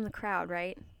stand out from the crowd,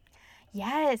 right?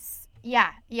 Yes.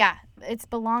 Yeah. It's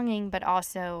belonging, but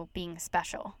also being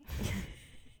special.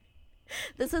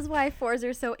 This is why 4s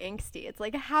are so angsty. It's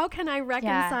like, how can I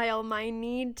reconcile my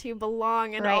need to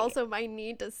belong and also my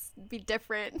need to be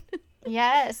different?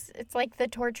 Yes. It's like the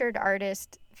tortured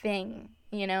artist thing,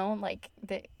 you know? Like,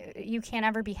 you can't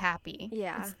ever be happy.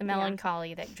 Yeah. It's the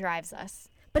melancholy that drives us.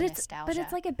 But nostalgia. But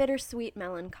it's like a bittersweet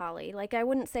melancholy. Like, I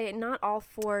wouldn't say not all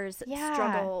 4s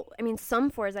struggle. I mean, some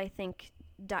 4s, I think,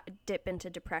 dip into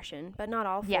depression, but not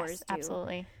all 4s do.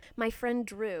 Absolutely. My friend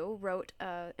Drew wrote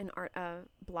a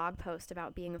blog post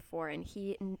about being a 4,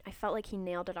 and I felt like he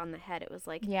nailed it on the head. It was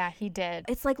like, yeah, he did.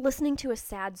 It's like listening to a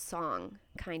sad song,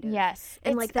 kind of. Yes,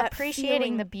 and it's like that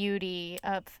appreciating the beauty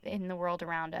in the world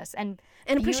around us, and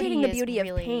appreciating the beauty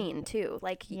of pain too.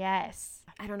 Like, yes,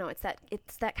 I don't know. It's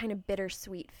that kind of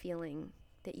bittersweet feeling.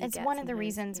 It's one of the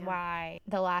reasons why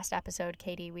the last episode,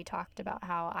 Katie, we talked about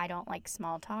how I don't like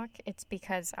small talk. It's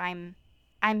because I'm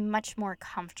much more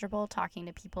comfortable talking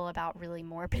to people about really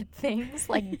morbid things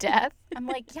like death. I'm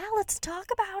like, yeah, let's talk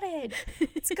about it.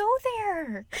 Let's go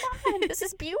there. Come on, this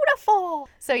is beautiful.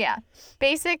 So yeah,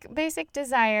 basic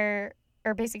desire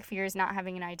or basic fear is not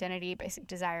having an identity. Basic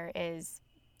desire is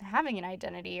having an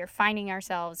identity or finding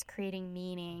ourselves, creating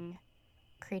meaning,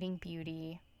 creating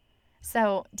beauty.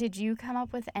 So, did you come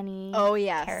up with any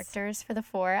characters for the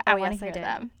 4? I want to hear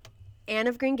them. Anne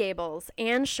of Green Gables,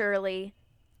 Anne Shirley.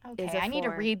 Okay, I need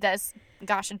to read this.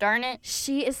 Gosh darn it.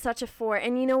 She is such a 4.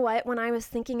 And you know what? When I was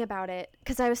thinking about it,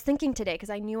 because I was thinking today,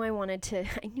 because I knew I wanted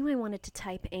to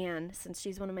type Anne, since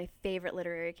she's one of my favorite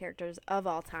literary characters of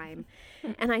all time.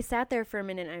 And I sat there for a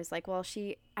minute and I was like, well,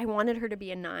 I wanted her to be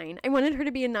a 9. I wanted her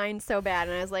to be a 9 so bad.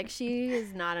 And I was like, she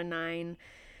is not a 9.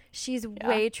 She's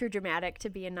way too dramatic to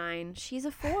be a 9. She's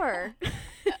a 4.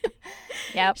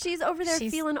 Yep. She's over there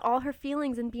feeling all her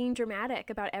feelings and being dramatic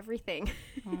about everything.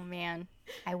 Oh, man.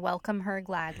 I welcome her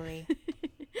gladly.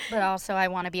 But also, I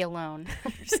want to be alone.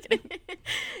 I'm just kidding.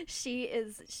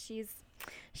 She's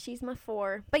my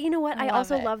 4. But you know what? I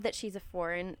also love that she's a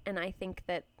 4, and I think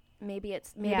that maybe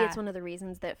it's one of the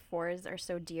reasons that 4s are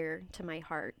so dear to my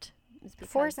heart.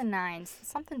 4s and 9s.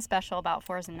 Something special about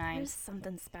 4s and 9s. There's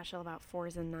something special about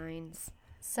 4s and 9s.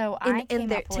 So I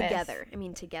came up with... together. I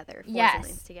mean, together. 4s yes.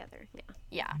 and 9s together. Yeah.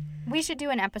 Yeah. We should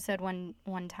do an episode one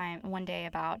day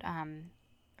about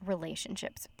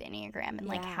relationships with the Enneagram and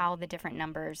like how the different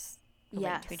numbers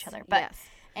relate to each other. But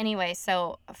anyway,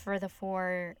 so for the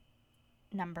 4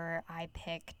 number, I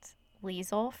picked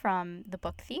Liesel from The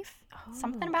Book Thief. Oh.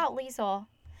 Something about Liesel.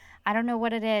 I don't know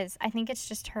what it is. I think it's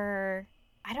just her...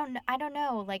 I don't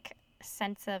know, like,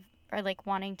 sense of, or, like,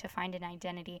 wanting to find an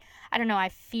identity. I don't know, I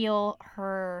feel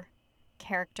her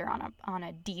character on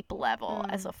a deep level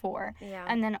as a 4. Yeah.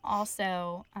 And then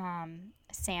also,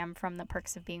 Sam from The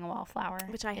Perks of Being a Wallflower.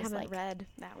 Which I haven't read,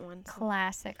 that one.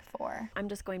 Classic 4. I'm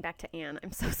just going back to Anne.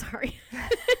 I'm so sorry.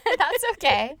 That's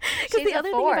okay. Because the other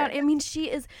thing about, I mean,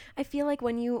 she is, I feel like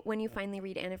when you finally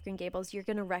read Anne of Green Gables, you're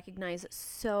going to recognize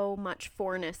so much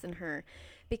 4-ness in her.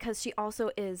 Because she also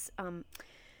is,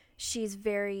 she's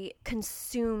very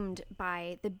consumed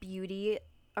by the beauty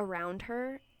around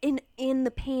her in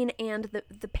the pain and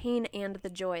the pain and the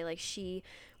joy. Like, she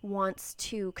wants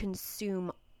to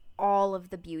consume all of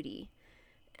the beauty.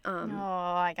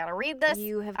 I gotta read this.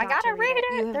 I gotta read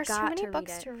it. There's too many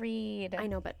books to read. I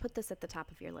know, but put this at the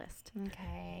top of your list.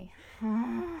 Okay.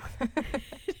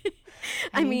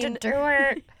 I need to do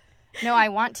it. No, I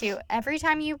want to. Every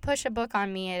time you push a book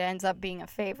on me, it ends up being a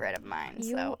favorite of mine.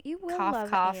 You will cough, love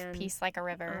cough, Anne. peace like a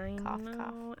river. I cough,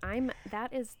 know. cough.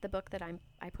 That is the book that I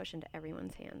push into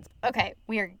everyone's hands. Okay,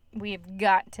 we've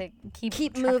got to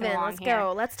keep moving. Let's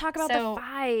go. Let's talk about the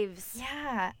 5s.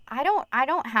 Yeah, I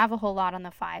don't have a whole lot on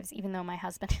the 5s, even though my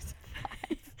husband is a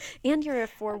 5. And you're a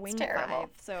 4-wing 5,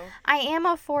 so I am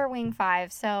a 4-wing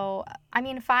 5. So I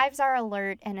mean, 5s are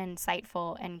alert and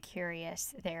insightful and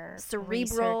curious. They're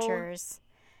cerebral researchers.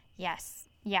 Yes,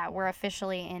 yeah, we're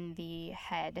officially in the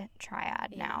head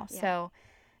triad now. Yeah. So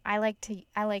I like to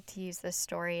use this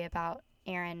story about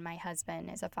Aaron, my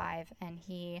husband, is a 5, and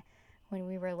when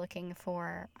we were looking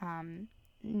for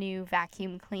new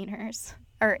vacuum cleaners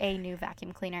or a new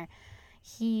vacuum cleaner,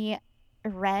 he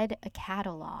read a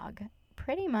catalog.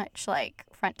 Pretty much like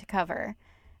front to cover.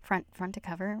 Front to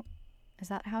cover? Is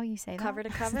that how you say that? Cover to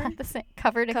cover? Is that the same?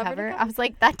 Cover to cover? I was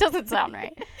like, that doesn't sound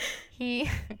right. He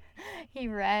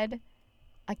read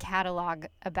a catalog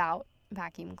about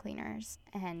vacuum cleaners,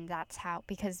 and that's how,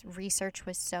 because research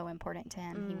was so important to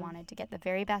him. He wanted to get the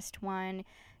very best one.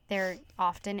 They're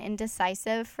often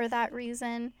indecisive for that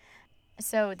reason.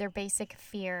 So their basic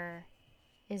fear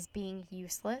is being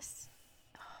useless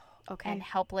and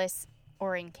helpless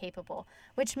or incapable,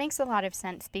 which makes a lot of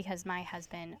sense because my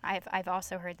husband, I've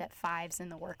also heard that 5s in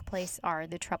the workplace are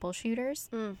the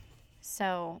troubleshooters.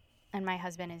 So, and my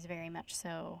husband is very much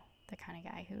so the kind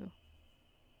of guy who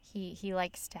he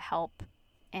likes to help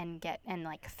and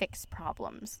like fix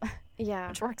problems. Yeah.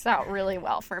 Which works out really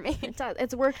well for me. It does.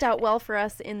 It's worked out well for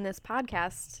us in this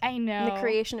podcast. I know. In the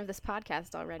creation of this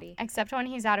podcast already. Except when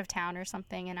he's out of town or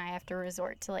something and I have to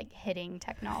resort to like hitting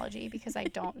technology because I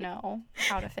don't know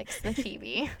how to fix the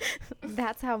TV.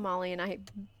 That's how Molly and I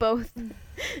both,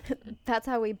 that's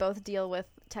how we both deal with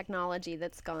technology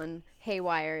that's gone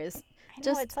haywire, is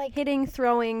just it's like hitting,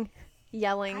 throwing,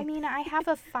 yelling. I mean, I have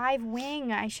a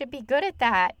 5-wing. I should be good at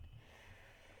that.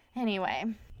 Anyway,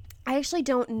 I actually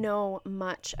don't know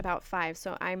much about 5,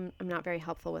 so I'm not very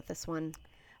helpful with this one.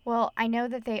 Well, I know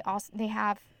that they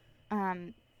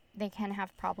can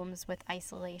have problems with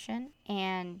isolation,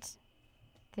 and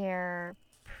they're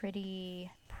pretty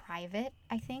private,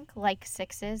 I think. Like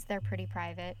 6s, they're pretty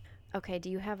private. Okay, do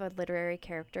you have a literary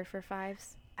character for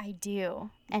 5s? I do,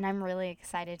 and I'm really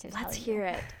excited to tell you. Let's hear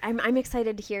it. I'm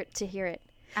excited to hear it.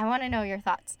 I want to know your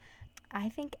thoughts. I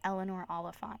think Eleanor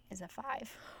Oliphant is a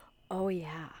 5. Oh,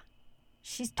 yeah.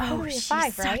 She's totally a 5,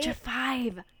 right? She's such a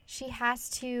 5. She has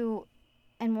to,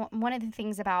 and one of the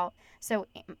things about, so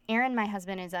Aaron, my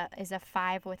husband, is a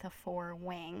 5 with a 4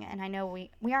 wing, and I know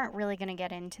we aren't really going to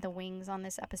get into the wings on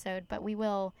this episode, but we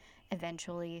will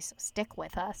eventually, so stick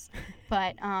with us.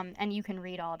 But and you can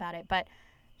read all about it. But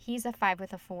he's a 5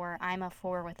 with a 4. I'm a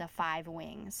 4 with a 5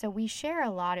 wing, so we share a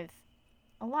lot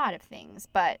of things.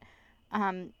 But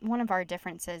one of our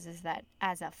differences is that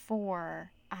as a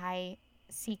 4, I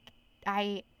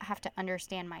have to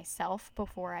understand myself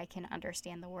before I can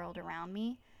understand the world around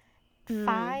me.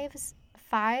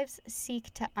 Fives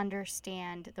seek to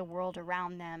understand the world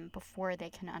around them before they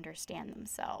can understand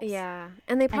themselves. Yeah.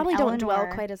 And they probably don't dwell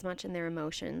Eleanor- quite as much in their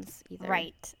emotions either.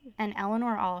 Right. And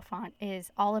Eleanor Oliphant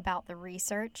is all about the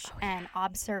research and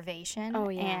observation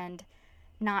and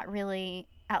not really,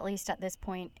 at least at this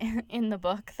point in the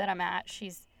book that I'm at,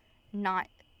 she's not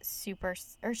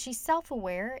she's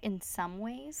self-aware in some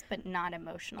ways, but not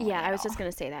emotionally. Yeah, I was just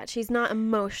going to say that. She's not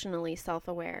emotionally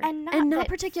self-aware. And not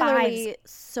particularly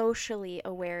socially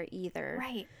aware either.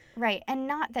 Right. And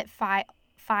not that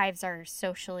fives are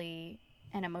socially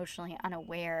and emotionally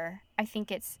unaware. I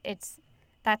think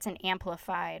that's an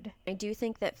amplified. I do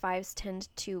think that fives tend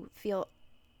to feel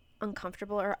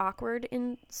uncomfortable or awkward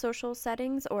in social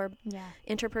settings or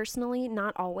interpersonally.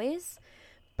 Not always,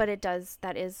 but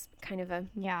that is kind of a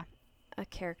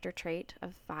character trait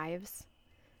of fives.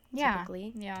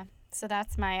 Typically. Yeah. So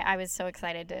that's I was so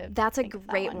excited to. That's a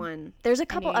great one. There's a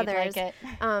couple others. Like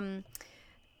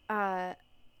it.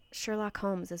 Sherlock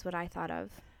Holmes is what I thought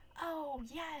of. Oh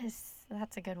yes,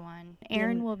 that's a good one.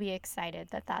 Aaron will be excited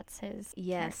that that's his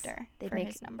character for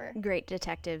his number. Great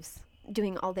detectives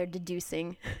doing all their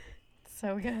deducing.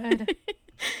 So good.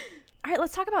 All right,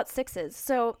 let's talk about sixes.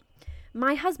 So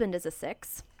my husband is a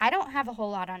 6. I don't have a whole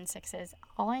lot on 6s.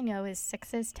 All I know is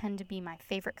 6s tend to be my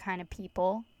favorite kind of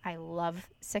people. I love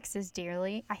 6s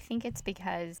dearly. I think it's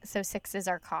because 6s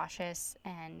are cautious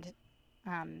and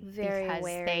very because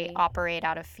wary. They operate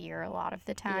out of fear a lot of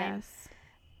the time. Yes.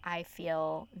 I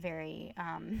feel very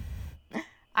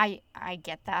I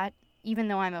get that. Even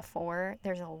though I'm a 4,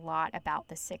 there's a lot about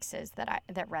the 6s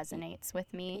that resonates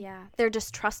with me. Yeah. They're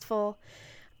distrustful.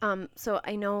 So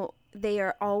I know they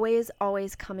are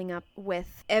always coming up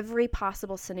with every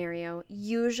possible scenario,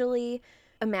 usually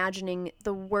imagining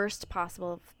the worst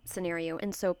possible scenario,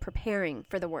 and so preparing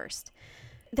for the worst.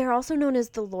 They're also known as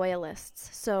the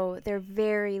loyalists, so they're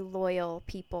very loyal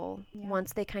people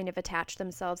once they kind of attach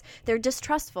themselves. They're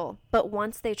distrustful, but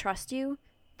once they trust you,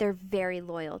 they're very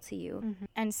loyal to you. Mm-hmm.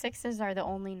 And 6s are the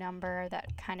only number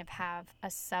that kind of have a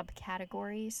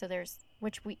subcategory, so there's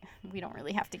which we don't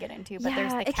really have to get into, but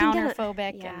there's the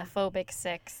counterphobic and the phobic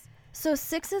 6. So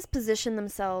 6s position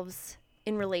themselves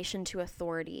in relation to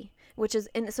authority,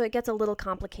 and so it gets a little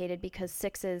complicated because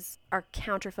 6s are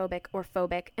counterphobic or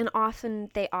phobic, and often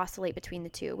they oscillate between the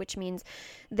two, which means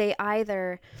they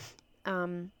either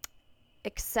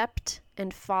accept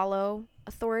and follow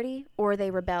authority or they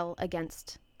rebel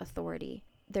against authority.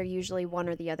 They're usually one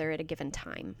or the other at a given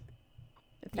time.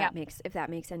 If that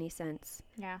makes any sense.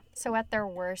 Yeah. So at their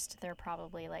worst, they're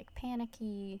probably like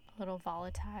panicky, a little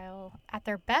volatile. At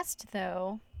their best,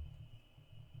 though,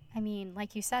 I mean,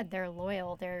 like you said, they're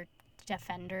loyal. They're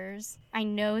defenders. I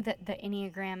know that the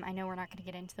Enneagram, I know we're not going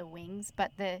to get into the wings,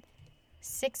 but the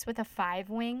 6 with a 5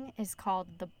 wing is called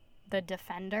the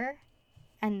defender,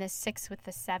 and the 6 with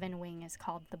the 7 wing is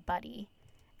called the buddy.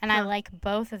 And I like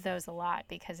both of those a lot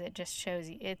because it just shows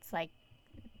you, it's like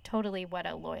totally what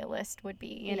a loyalist would be,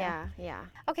 you know? Yeah.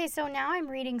 Okay, so now I'm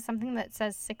reading something that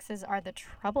says 6s are the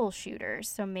troubleshooters,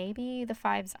 so maybe the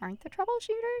 5s aren't the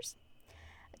troubleshooters?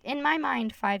 In my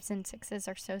mind, 5s and 6s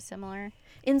are so similar.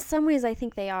 In some ways, I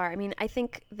think they are. I mean, I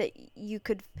think that you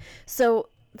could... So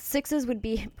 6s would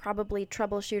be probably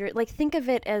troubleshooter. Like, think of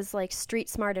it as like street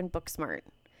smart and book smart.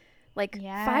 Like,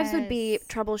 5s would be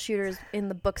troubleshooters in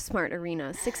the book smart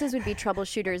arena. 6s would be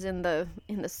troubleshooters in the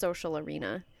social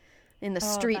arena, in the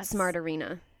street smart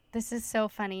arena. This is so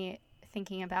funny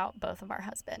thinking about both of our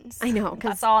husbands. I know, because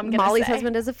that's all I'm going to say. Molly's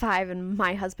husband is a 5 and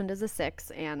my husband is a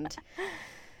 6. And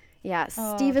yeah,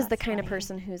 Steve is the kind of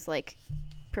person who's like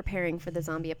preparing for the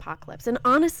zombie apocalypse. And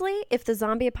honestly, if the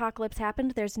zombie apocalypse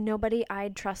happened, there's nobody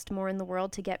I'd trust more in the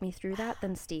world to get me through that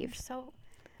than Steve.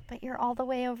 But you're all the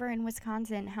way over in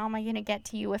Wisconsin. How am I going to get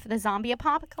to you if the zombie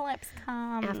apocalypse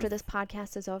comes? After this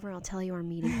podcast is over, I'll tell you our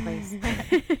meeting place.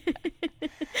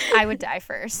 I would die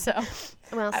first, so.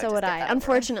 Well, so would I.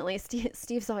 Unfortunately,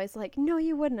 Steve's always like, no,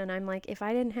 you wouldn't. And I'm like, if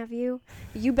I didn't have you,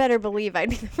 you better believe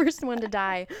I'd be the first one to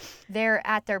die. They're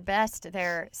at their best.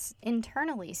 They're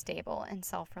internally stable and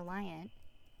self-reliant,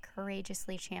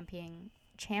 courageously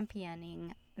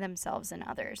championing themselves and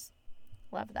others.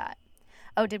 Love that.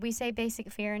 Oh, did we say basic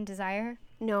fear and desire?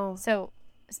 No. So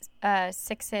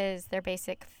 6s, their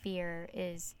basic fear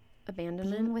is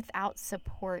abandonment, being without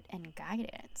support and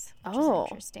guidance, which is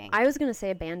interesting. I was going to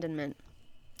say abandonment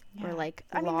or like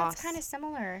loss. I mean, that's kind of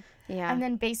similar. Yeah. And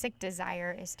then basic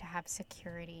desire is to have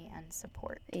security and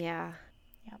support. Yeah.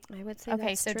 Yep. I would say okay,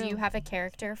 that's so true. do you have a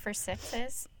character for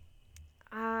 6s?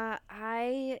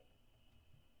 I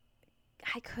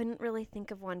couldn't really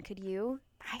think of one. Could you?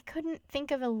 I couldn't think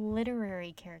of a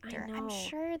literary character. I know. I'm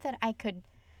sure that I could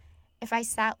if I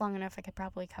sat long enough, I could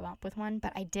probably come up with one,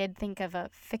 but I did think of a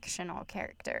fictional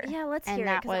character. Yeah, let's and hear it,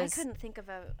 that because was, I couldn't think of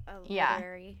a Yeah.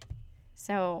 literary.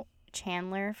 So,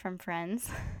 Chandler from Friends.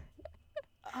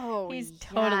 Oh, He's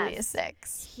totally a yes.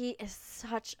 6. He is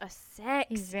such a 6.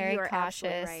 He's very You are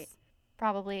absolutely cautious. right.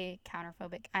 Probably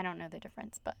counterphobic. I don't know the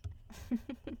difference, but...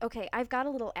 Okay, I've got a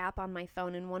little app on my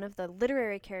phone, and one of the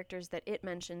literary characters that it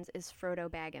mentions is Frodo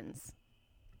Baggins.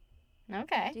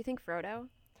 Okay. Do you think Frodo?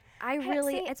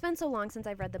 Really, see- it's been so long since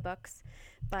I've read the books,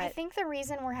 but I think the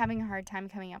reason we're having a hard time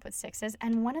coming up with 6s,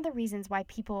 and one of the reasons why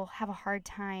people have a hard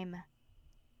time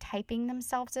typing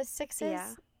themselves as 6s,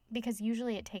 Yeah. because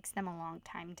usually it takes them a long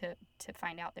time to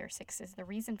find out they're 6s. The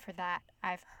reason for that,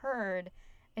 I've heard,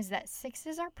 is that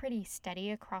 6s are pretty steady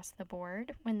across the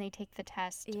board when they take the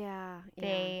test. yeah.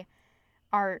 They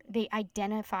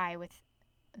identify with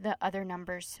the other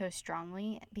numbers so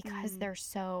strongly because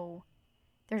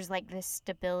there's like this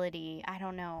stability. I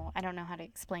don't know how to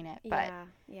explain it, but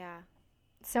yeah.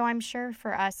 so I'm sure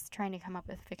for us trying to come up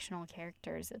with fictional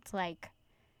characters, it's like,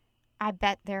 I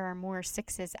bet there are more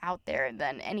 6s out there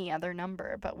than any other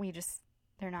number, but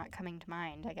they're not coming to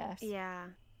mind, I guess. Yeah.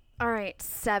 All right,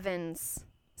 7s.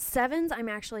 7s I'm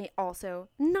actually also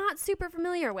not super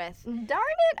familiar with. Darn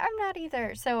it, I'm not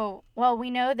either. So, well, we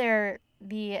know they're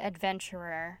the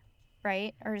adventurer,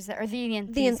 right? Or the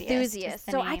enthusiast? The is enthusiast.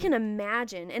 the So I name. can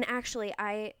imagine, and actually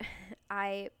I'm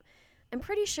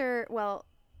pretty sure, well,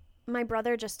 my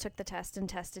brother just took the test and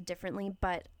tested differently,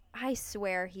 but I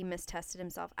swear he mistested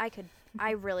himself.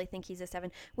 I really think he's a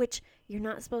 7, which you're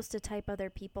not supposed to type other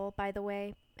people, by the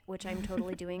way, which I'm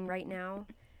totally doing right now.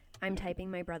 I'm typing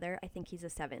my brother. I think he's a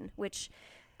 7, which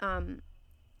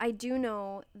I do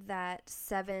know that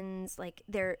 7s, like,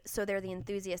 they're the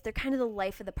enthusiast. They're kind of the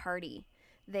life of the party.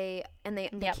 They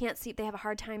can't see, they have a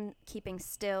hard time keeping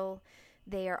still.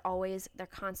 They're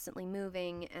constantly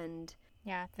moving, and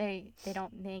Yeah, they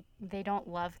don't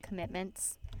love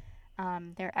commitments.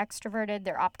 They're extroverted,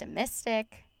 they're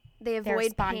optimistic. they avoid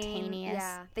spontaneous. pain.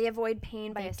 Yeah, they avoid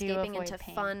pain by They do escaping avoid into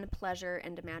pain. fun, pleasure,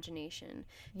 and imagination.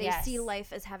 They Yes. see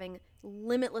life as having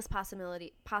limitless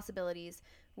possibilities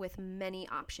with many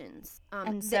options.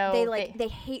 And They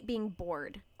hate being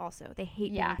bored. Also, they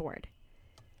hate being bored.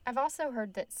 I've also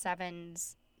heard that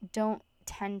 7s don't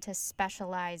tend to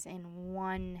specialize in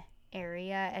one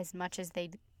area as much as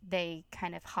they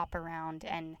kind of hop around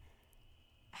and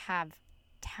have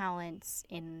talents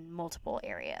in multiple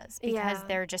areas because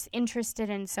they're just interested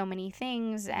in so many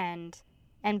things and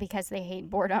because they hate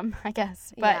boredom, I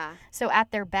guess. But so at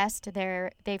their best,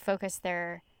 they focus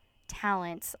their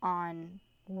talents on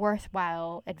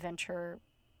worthwhile adventurous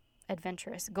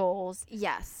goals.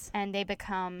 Yes. And they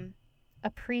become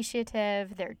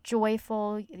appreciative, they're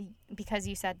joyful, because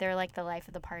you said they're like the life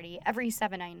of the party. Every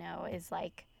 7 I know is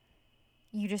like,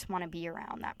 you just want to be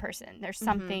around that person. There's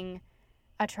something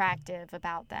attractive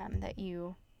about them that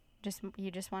you just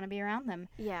want to be around them.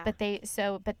 Yeah. But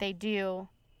they do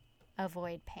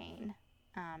avoid pain.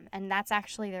 And that's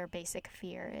actually their basic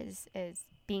fear is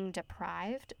being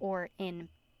deprived or in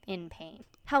pain.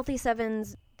 Healthy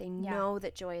 7s, they know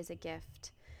that joy is a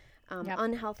gift.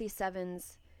 Unhealthy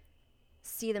 7s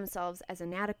see themselves as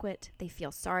inadequate. They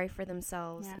feel sorry for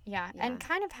themselves. Yeah. And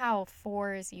kind of how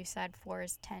 4s, you said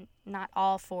 4s tend, not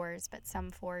all 4s, but some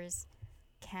 4s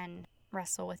can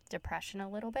wrestle with depression a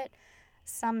little bit.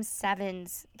 Some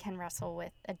 7s can wrestle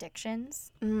with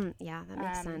addictions. Yeah, that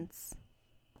makes sense.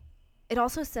 It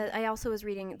also said, I also was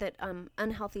reading that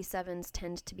unhealthy 7s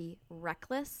tend to be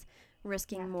reckless,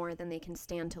 risking more than they can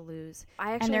stand to lose.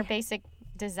 And their basic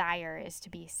desire is to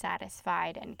be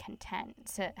satisfied and content,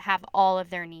 to have all of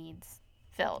their needs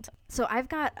filled. So I've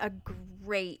got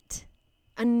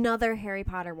another Harry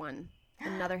Potter one,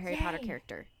 another Harry Potter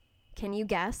character. Can you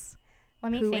guess?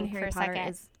 Let me who think in Harry for Potter a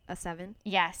second. is a 7?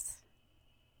 Yes.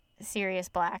 Sirius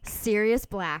Black. Sirius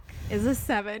Black is a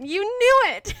 7. You knew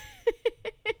it!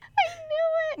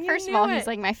 First of all, he's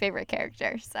like my favorite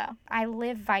character, so I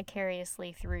live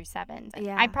vicariously through 7s.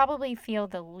 Yeah. I probably feel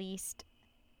the least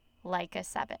like a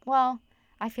 7. Well,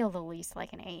 I feel the least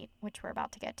like an 8, which we're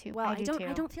about to get to. Well, I too.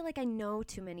 don't feel like I know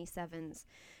too many 7s,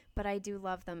 but I do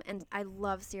love them, and I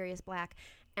love Sirius Black.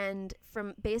 And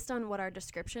based on what our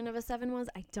description of a 7 was,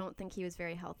 I don't think he was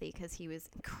very healthy because he was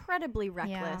incredibly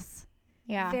reckless.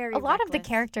 Yeah. Very a lot of the reckless.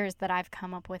 characters that I've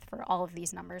come up with for all of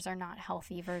these numbers are not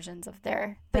healthy versions of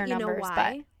their But you numbers. know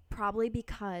why? Probably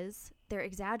because they're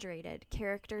exaggerated.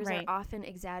 Characters Right. are often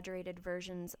exaggerated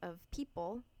versions of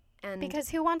people. And Because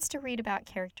who wants to read about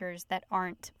characters that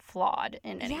aren't flawed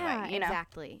in any way? You know?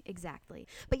 Exactly.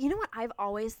 But you know what I've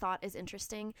always thought is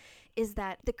interesting is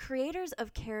that the creators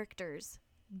of characters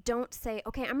don't say,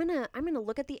 okay, I'm gonna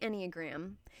look at the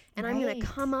Enneagram and I'm gonna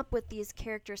come up with these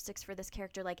characteristics for this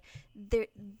character. Like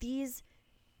these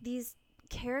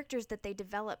characters that they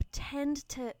develop tend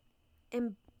to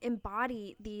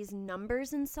embody these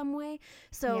numbers in some way.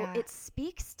 So it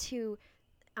speaks to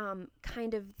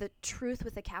kind of the truth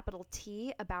with a capital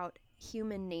T about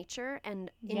human nature and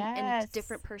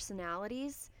different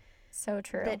personalities. So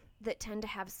true. That tend to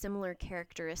have similar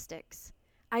characteristics.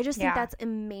 I just think that's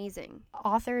amazing.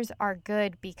 Authors are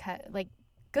good because, like,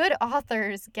 good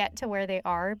authors get to where they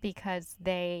are because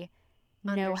they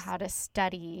know how to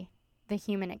study the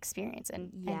human experience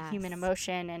and human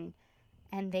emotion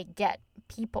and they get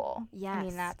people. Yes. I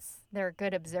mean, they're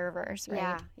good observers, right?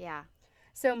 Yeah, yeah.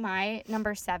 So my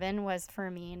number 7 was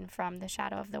Fermin from The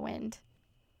Shadow of the Wind.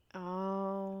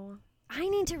 Oh, I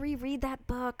need to reread that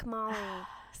book, Molly.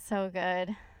 So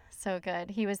good. So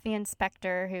good. He was the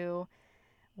inspector who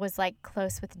was like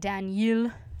close with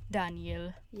Daniel.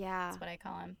 Yeah. That's what I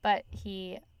call him. But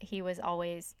he was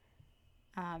always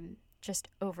just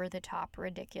over the top,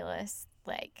 ridiculous,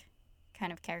 like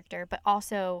kind of character, but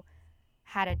also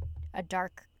had a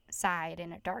dark side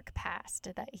and a dark past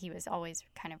that he was always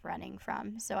kind of running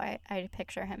from. So I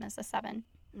picture him as a 7.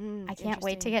 I can't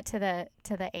wait to get to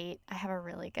the 8. I have a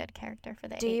really good character for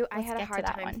the 8. Do you? I had a hard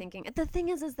time thinking. The thing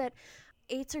is that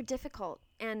 8s are difficult,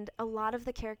 and a lot of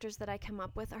the characters that I come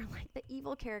up with are like the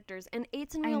evil characters, and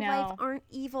 8s in real life aren't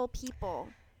evil people.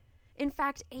 In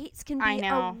fact, 8s can be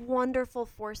a wonderful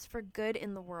force for good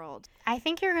in the world. I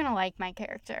think you're gonna like my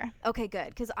character. Okay, good,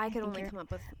 because I could only come up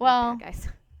with bad guys.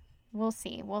 We'll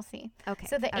see. Okay.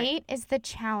 So the 8 is the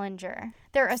challenger.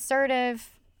 They're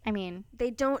assertive. I mean,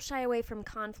 they don't shy away from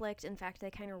conflict. In fact,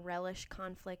 they kind of relish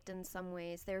conflict in some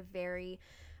ways. They're very,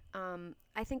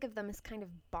 I think of them as kind of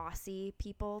bossy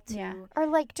people too. Yeah. Or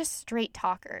like just straight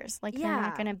talkers. Like they're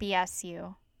not going to BS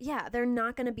you. Yeah, they're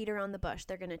not going to beat around the bush.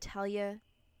 They're going to tell you.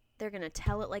 They're going to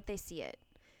tell it like they see it.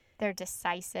 They're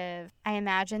decisive. I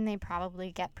imagine they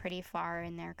probably get pretty far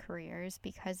in their careers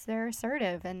because they're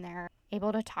assertive and they're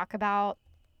able to talk about,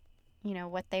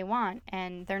 what they want.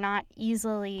 And they're not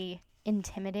easily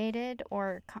intimidated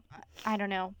or I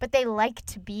don't know, but they like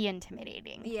to be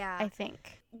intimidating. Yeah, I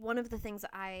think one of the things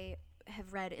I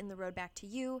have read in The Road Back to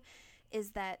You is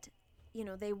that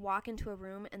they walk into a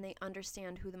room and they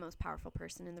understand who the most powerful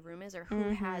person in the room is, or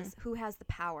who has the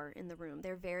power in the room.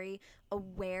 They're very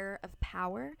aware of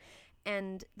power,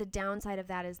 and the downside of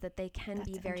that is that they can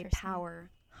be very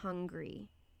power hungry.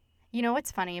 You know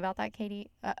what's funny about that, Katie?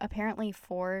 Apparently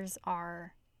 4s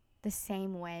are the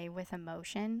same way with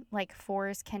emotion. Like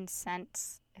 4s can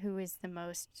sense who is the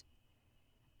most,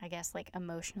 I guess, like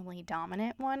emotionally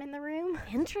dominant one in the room.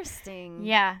 Interesting.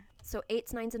 Yeah. So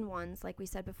 8s, 9s, and 1s, like we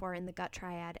said before in the gut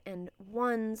triad, and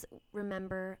 1s,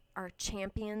 remember, are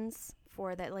champions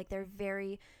for that. Like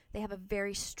they have a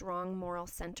very strong moral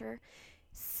center.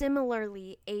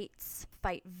 Similarly, 8s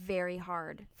fight very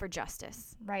hard for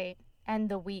justice. Right. And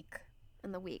the weak.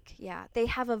 Yeah. They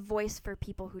have a voice for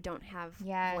people who don't have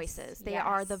voices. They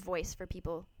are the voice for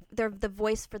people. They're the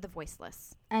voice for the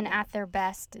voiceless. And at their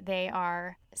best, they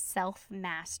are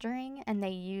self-mastering, and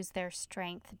they use their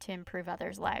strength to improve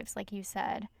others' lives. Like you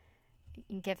said,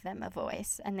 you give them a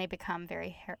voice, and they become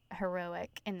very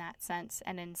heroic in that sense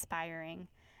and inspiring.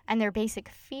 And their basic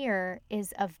fear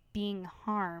is of being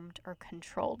harmed or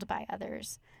controlled by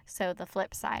others. So the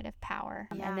flip side of power.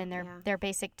 And then their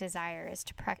basic desire is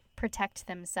to protect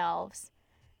themselves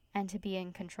and to be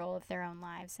in control of their own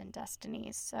lives and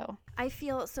destinies. So I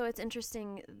feel, so it's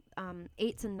interesting,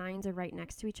 8s and 9s are right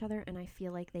next to each other, and I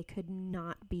feel like they could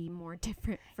not be more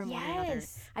different from one another.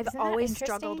 I've always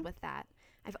struggled with that.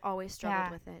 I've always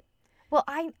struggled with it. Well,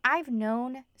 I've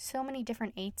known so many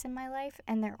different 8s in my life,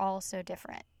 and they're all so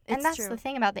different. And that's the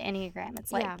thing about the Enneagram.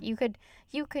 It's like you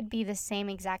could be the same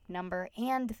exact number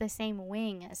and the same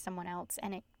wing as someone else,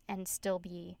 and still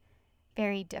be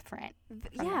very different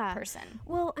from that person.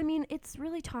 Well, I mean, it's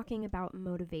really talking about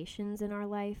motivations in our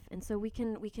life, and so we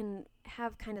can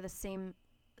have kind of the same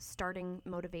starting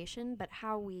motivation, but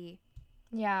how we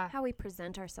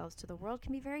present ourselves to the world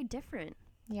can be very different.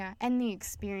 Yeah, and the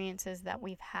experiences that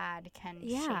we've had can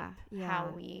shape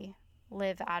how we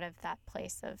live out of that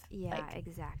place of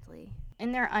exactly.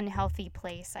 In their unhealthy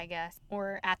place, I guess,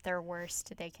 or at their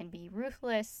worst, they can be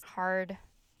ruthless,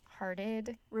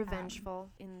 hard-hearted, revengeful.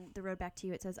 In The Road Back to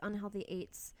You, it says unhealthy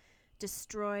 8s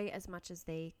destroy as much as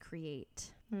they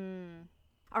create.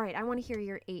 All right, I want to hear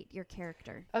your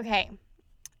character. Okay,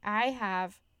 I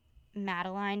have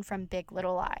Madeline from Big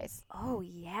Little Lies. Oh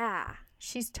yeah,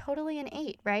 she's totally an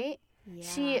 8, right? Yeah.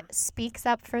 She speaks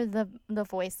up for the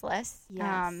voiceless.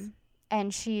 Yes.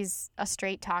 And she's a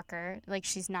straight talker. Like,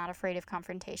 she's not afraid of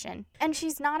confrontation. And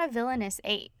she's not a villainous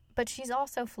 8, but she's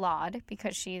also flawed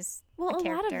because she's Well, a lot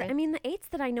character. of, I mean, the 8s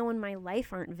that I know in my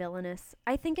life aren't villainous.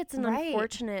 I think it's an Right.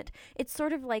 unfortunate, it's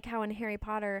sort of like how in Harry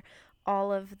Potter,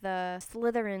 all of the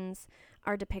Slytherins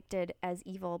are depicted as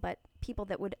evil, but people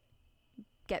that would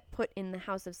get put in the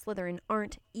House of Slytherin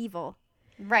aren't evil.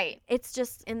 Right. It's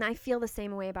just, and I feel the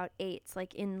same way about 8s,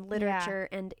 like in literature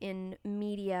and in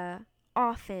media,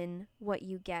 often what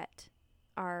you get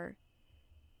are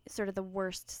sort of the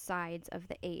worst sides of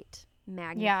the 8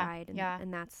 magnified.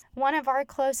 And that's... One of our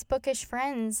close bookish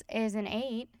friends is an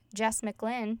 8, Jess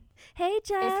McLynn. Hey,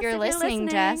 Jess. If you're listening,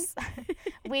 Jess,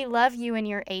 we love you and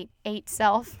your 8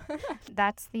 self.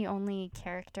 That's the only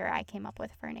character I came up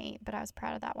with for an 8, but I was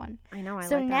proud of that one. I know, I like that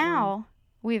So one. now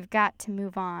we've got to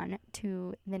move on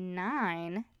to the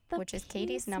 9, The which is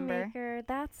Katie's number. Peacemaker,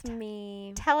 that's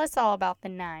me. Tell us all about the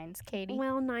 9s, Katie.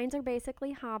 Well, 9s are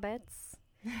basically hobbits.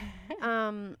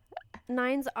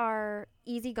 9s are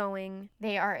easygoing.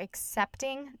 They are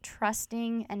accepting,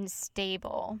 trusting, and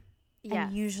stable. Yes.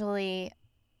 And usually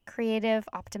creative,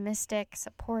 optimistic,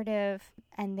 supportive,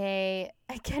 and they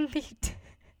can be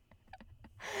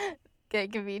they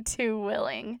can be too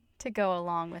willing to go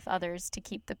along with others to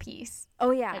keep the peace. Oh,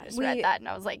 yeah. I just read that and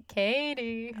I was like,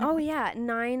 Katie. Oh, yeah.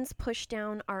 9s push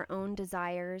down our own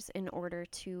desires in order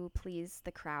to please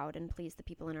the crowd and please the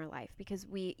people in our life. Because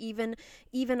we, even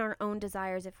our own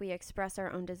desires, if we express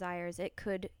our own desires, it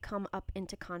could come up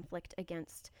into conflict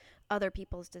against other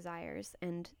people's desires.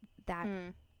 And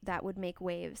that would make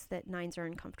waves that 9s are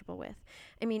uncomfortable with.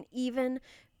 I mean, even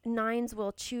 9s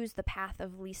will choose the path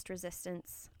of least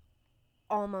resistance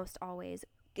almost always.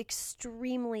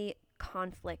 Extremely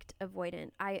conflict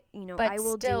avoidant. I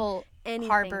will do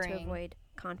anything to avoid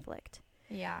conflict.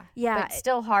 Yeah. Yeah. But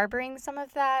still harboring some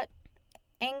of that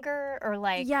anger, or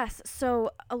like... Yes.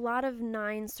 So a lot of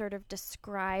 9s sort of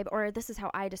describe, or this is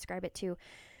how I describe it too,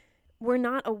 we're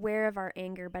not aware of our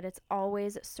anger, but it's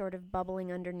always sort of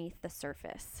bubbling underneath the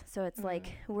surface. So it's like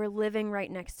we're living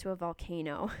right next to a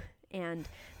volcano. And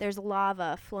there's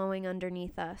lava flowing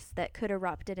underneath us that could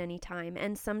erupt at any time.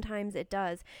 And sometimes it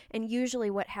does. And usually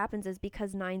what happens is,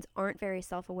 because 9s aren't very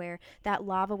self-aware, that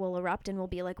lava will erupt and we'll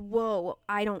be like, whoa,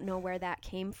 I don't know where that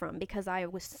came from, because I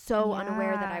was so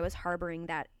unaware that I was harboring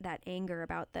that anger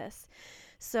about this.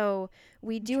 So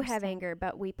we do have anger,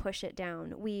 but we push it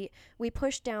down. We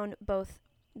push down both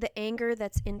the anger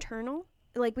that's internal.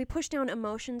 Like, we push down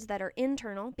emotions that are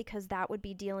internal, because that would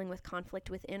be dealing with conflict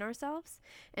within ourselves,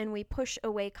 and we push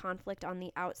away conflict on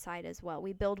the outside as well.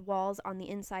 We build walls on the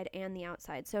inside and the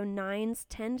outside. So 9s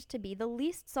tend to be the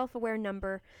least self-aware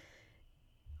number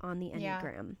on the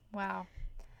Enneagram. Yeah. Wow.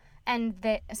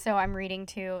 And so I'm reading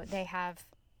too,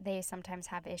 they sometimes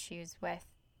have issues with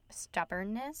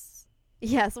stubbornness.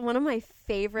 Yes, one of my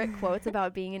favorite quotes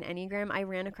about being an Enneagram, I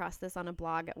ran across this on a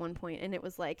blog at one point, and it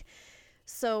was like,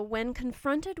 so when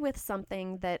confronted with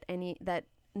something that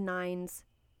 9s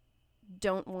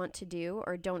don't want to do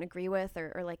or don't agree with,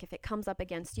 or like if it comes up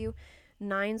against you,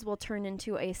 9s will turn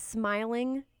into a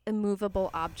smiling, immovable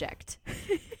object.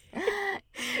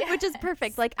 Which is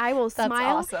perfect. Like, I will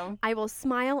smile. That's awesome. I will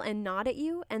smile and nod at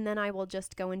you, and then I will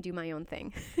just go and do my own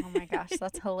thing. Oh my gosh,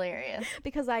 that's hilarious.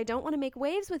 Because I don't want to make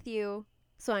waves with you,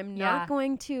 so I'm not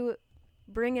going to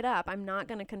bring it up. I'm not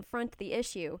going to confront the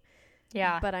issue.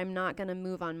 Yeah. But I'm not going to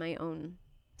move on my own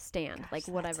stand. Gosh, like,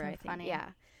 whatever that's so I think. funny.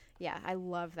 Yeah. Yeah, I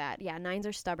love that. Yeah, 9s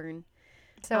are stubborn.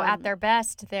 So at their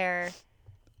best, they're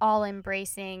all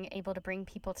embracing, able to bring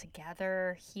people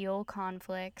together, heal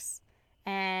conflicts.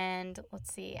 And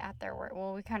let's see, at their worst,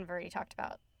 well, we kind of already talked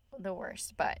about the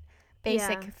worst, but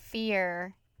basic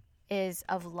fear is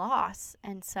of loss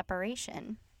and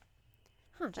separation.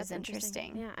 Huh, which is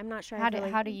interesting. Yeah, I'm not sure.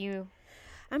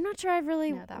 I'm not sure I've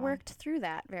really worked through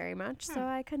that very much, so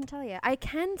I couldn't tell you. I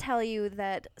can tell you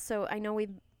that, so I know we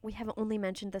haven't only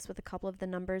mentioned this with a couple of the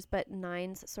numbers, but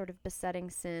 9's sort of besetting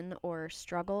sin or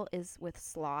struggle is with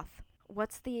sloth.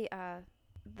 What's the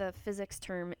physics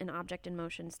term? An object in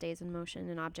motion stays in motion,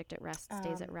 an object at rest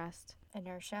stays at rest.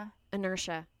 Inertia.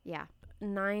 Inertia, yeah.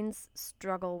 9s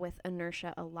struggle with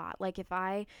inertia a lot. Like, if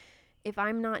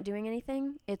I'm not doing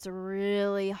anything, it's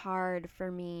really hard for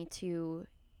me to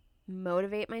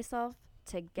motivate myself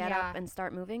to get up and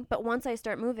start moving. But once I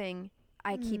start moving,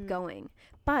 I keep going.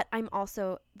 But I'm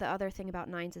also, the other thing about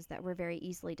 9s is that we're very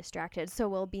easily distracted. So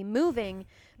we'll be moving,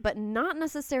 but not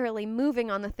necessarily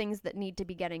moving on the things that need to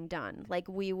be getting done. Like,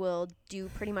 we will do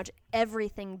pretty much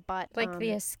everything but... Like the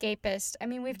escapist. I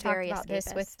mean, we've talked about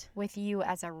this with you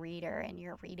as a reader and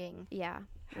your reading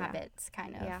habits,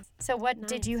 kind of. Yeah. So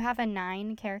did you have a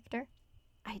 9 character?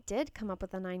 I did come up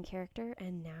with a 9 character,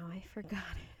 and now I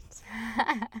forgot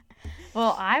it.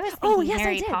 Well, I was thinking yes, I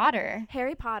Harry did. Potter.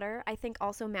 Harry Potter. I think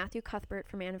also Matthew Cuthbert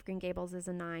from Anne of Green Gables is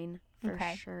a 9 for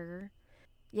sure.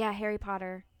 Yeah, Harry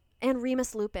Potter. And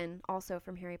Remus Lupin, also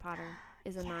from Harry Potter,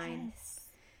 is a 9.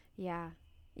 Yeah.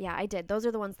 Yeah, I did. Those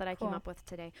are the ones that I came up with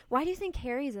today. Why do you think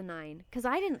Harry's a 9? Because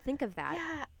I didn't think of that.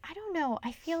 Yeah, I don't know.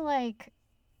 I feel like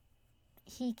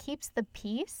he keeps the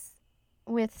peace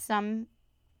with some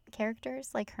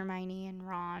characters like Hermione and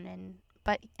Ron,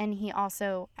 and he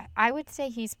also, I would say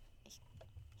he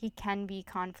can be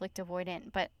conflict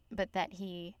avoidant, but that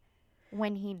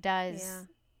when he does,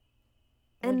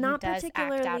 and when not he does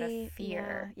particularly act out of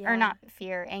fear or not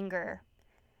fear, anger,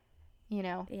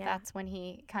 that's when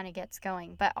he kind of gets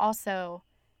going. But also,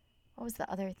 what was the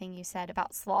other thing you said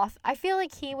about sloth? I feel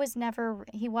like he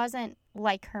wasn't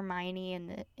like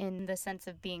Hermione in the sense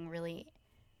of being really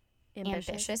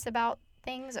ambitious about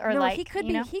things, or no, he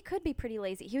could be pretty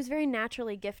lazy. He was very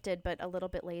naturally gifted, but a little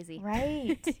bit lazy.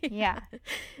 Right. Yeah.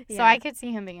 So I could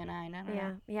see him being a 9. I don't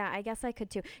know. Yeah, I guess I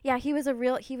could too. Yeah, he was a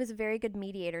very good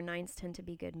mediator. 9s tend to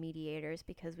be good mediators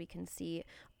because we can see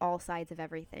all sides of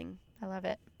everything. I love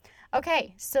it.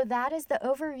 Okay, so that is the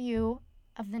overview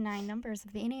of the 9 numbers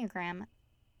of the Enneagram.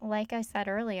 Like I said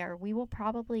earlier, we will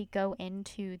probably go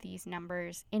into these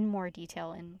numbers in more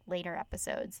detail in later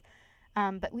episodes.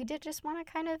 But we did just want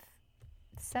to kind of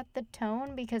set the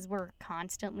tone because we're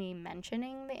constantly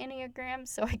mentioning the Enneagram.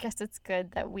 So I guess it's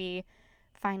good that we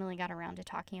finally got around to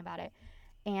talking about it.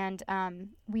 And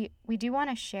we do want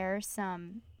to share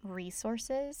some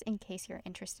resources in case you're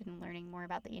interested in learning more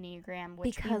about the Enneagram.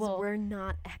 Because we're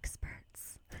not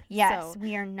experts. Yes,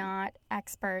 we are not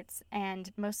experts.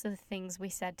 And most of the things we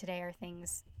said today are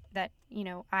things that,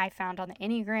 I found on the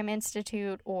Enneagram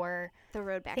Institute or The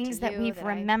Road Back things to that You we've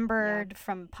remembered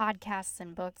from podcasts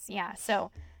and books. Yeah,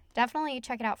 so definitely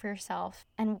check it out for yourself.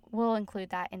 And we'll include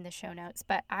that in the show notes.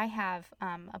 But I have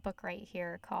a book right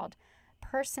here called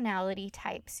Personality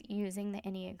Types Using the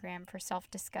Enneagram for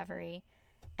Self-Discovery.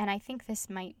 And I think this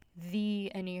might be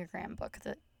the Enneagram book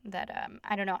that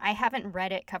I don't know. I haven't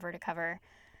read it cover to cover.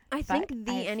 I think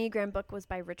the Enneagram book was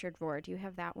by Richard Rohr. Do you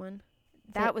have that one?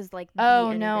 That was like the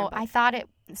Enneagram no, book. I thought it.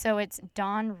 So it's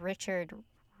Don Richard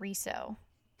Riso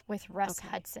with Russ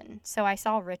Hudson. So I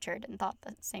saw Richard and thought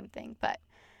the same thing. But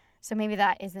so maybe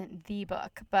that isn't the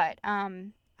book. But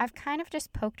I've kind of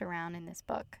just poked around in this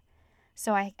book,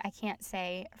 so I can't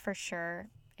say for sure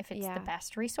if it's the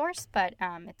best resource. But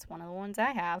it's one of the ones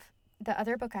I have. The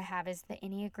other book I have is The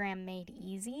Enneagram Made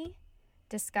Easy: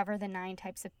 Discover the 9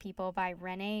 Types of People by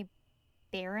Renee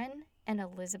Barron and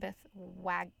Elizabeth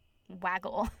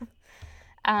Waggle.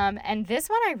 And this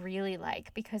one I really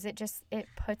like because it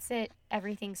puts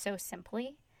everything so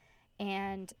simply,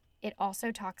 and it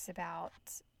also talks about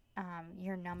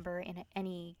your number in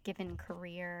any given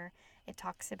career. It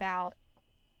talks about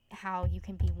how you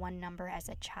can be one number as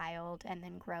a child and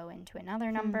then grow into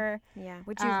another number. Yeah,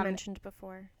 which you've mentioned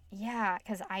before. Yeah,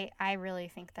 because I really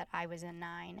think that I was a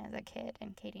 9 as a kid,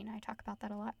 and Katie and I talk about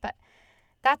that a lot. But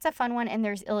that's a fun one, and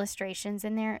there's illustrations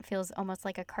in there. It feels almost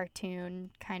like a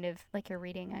cartoon, kind of like you're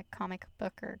reading a comic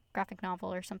book or graphic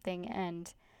novel or something,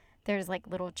 and there's like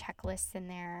little checklists in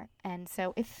there. And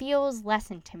so it feels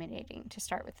less intimidating to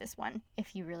start with this one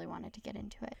if you really wanted to get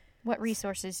into it. What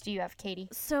resources do you have, Katie?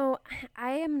 So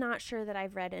I am not sure that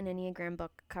I've read an Enneagram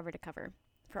book cover to cover.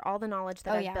 For all the knowledge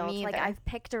that I've built, like I've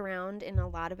picked around in a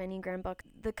lot of Enneagram book.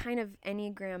 The kind of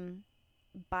Enneagram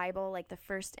Bible, like the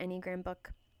first Enneagram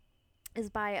book, is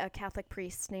by a Catholic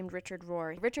priest named Richard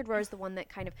Rohr. Richard Rohr is the one that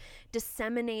kind of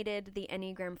disseminated the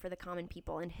Enneagram for the common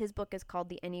people, and his book is called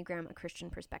The Enneagram: A Christian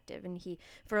Perspective. And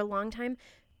for a long time,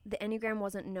 the Enneagram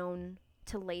wasn't known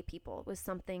to lay people. It was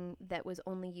something that was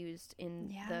only used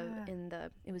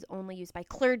it was only used by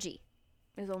clergy.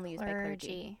 It was only used by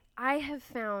clergy. I have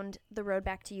found The Road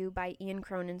Back to You by Ian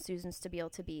Crone and Susan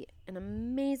Stabile to be an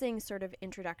amazing sort of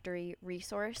introductory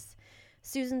resource.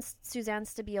 Suzanne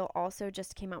Stabile also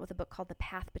just came out with a book called The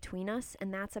Path Between Us,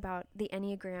 and that's about the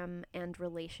Enneagram and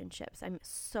relationships. I'm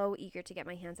so eager to get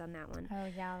my hands on that one. Oh,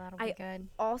 yeah, that'll be good.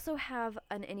 I also have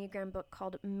an Enneagram book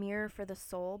called Mirror for the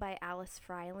Soul by Alice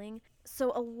Freiling.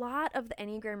 So a lot of the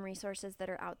Enneagram resources that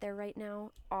are out there right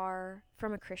now are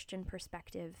from a Christian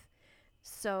perspective.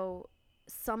 So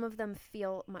some of them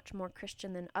feel much more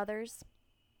Christian than others.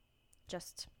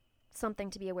 Just something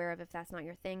to be aware of if that's not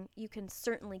your thing. You can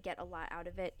certainly get a lot out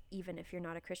of it even if you're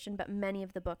not a Christian, but many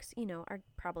of the books, are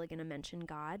probably going to mention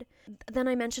God. Then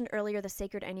I mentioned earlier The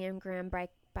Sacred Enneagram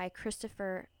by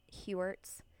Christopher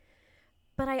Hewerts.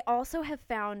 But I also have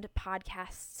found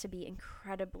podcasts to be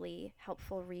incredibly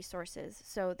helpful resources.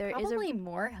 So there is Probably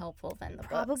more helpful than the books,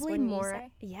 probably wouldn't you more.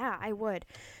 say? Yeah, I would.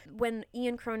 When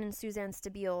Ian Cronin and Suzanne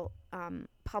Stabile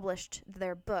published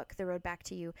their book, The Road Back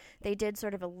to You, they did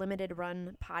sort of a limited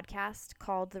run podcast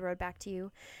called The Road Back to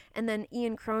You. And then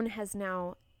Ian Cronin has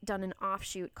now done an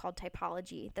offshoot called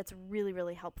Typology that's really,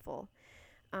 really helpful.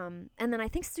 And then I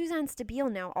think Suzanne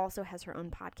Stabile now also has her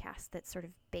own podcast that's sort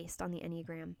of based on the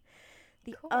Enneagram.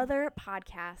 The Cool. other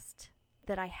podcast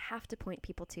that I have to point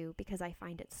people to because I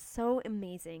find it so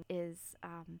amazing is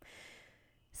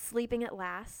Sleeping at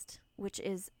Last, which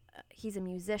is, he's a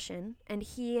musician, and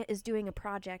he is doing a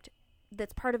project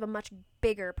that's part of a much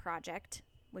bigger project,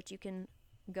 which you can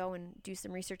go and do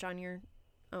some research on your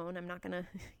own. I'm not going to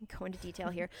go into detail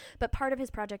here. But part of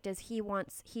his project is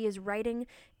he is writing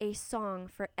a song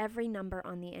for every number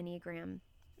on the Enneagram.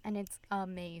 And it's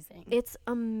amazing. It's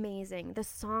amazing. The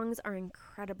songs are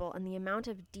incredible, and the amount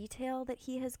of detail that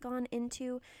he has gone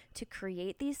into to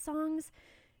create these songs,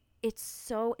 it's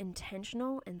so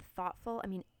intentional and thoughtful. I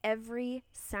mean, every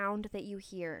sound that you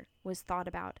hear was thought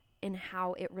about in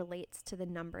how it relates to the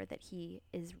number that he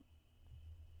is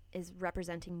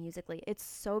representing musically. It's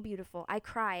so beautiful. I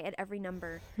cry at every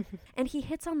number. And he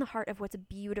hits on the heart of what's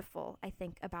beautiful, I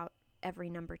think, about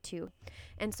every number too.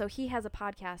 And so he has a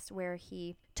podcast where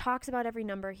he talks about every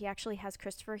number. He actually has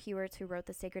Christopher Hewart, who wrote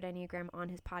the Sacred Enneagram, on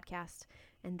his podcast,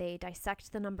 and they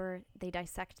dissect the number, they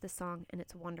dissect the song, and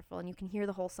it's wonderful. And you can hear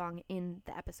the whole song in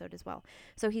the episode as well.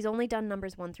 So he's only done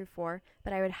numbers 1 through 4,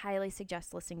 but I would highly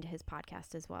suggest listening to his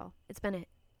podcast as well. It's been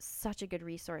such a good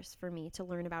resource for me to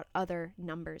learn about other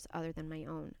numbers other than my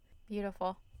own.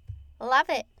 Beautiful. Love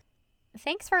it.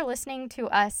 Thanks for listening to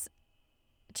us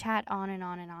chat on and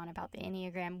on and on about the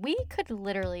Enneagram. We could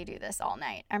literally do this all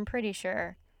night. I'm pretty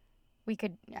sure we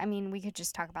could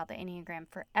just talk about the Enneagram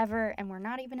forever, and we're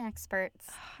not even experts.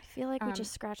 I feel like we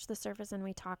just scratched the surface and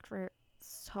we talked for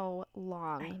so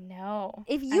long. I know.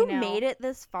 If you made it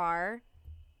this far,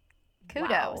 kudos.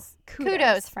 Wow.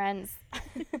 Kudos, friends.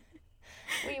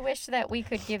 We wish that we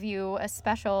could give you a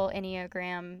special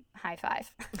Enneagram high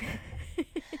five.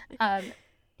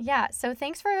 Yeah, so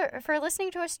thanks for listening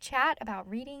to us chat about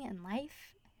reading and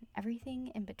life and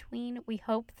everything in between. We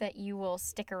hope that you will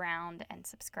stick around and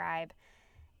subscribe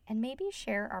and maybe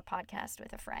share our podcast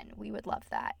with a friend. We would love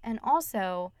that. And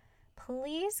also,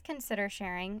 please consider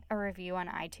sharing a review on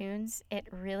iTunes. It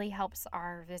really helps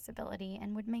our visibility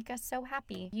and would make us so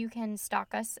happy. You can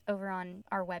stalk us over on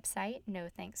our website,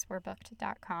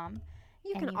 nothankswerebooked.com.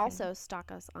 You can also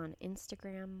stalk us on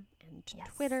Instagram and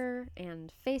Twitter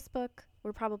and Facebook.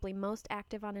 We're probably most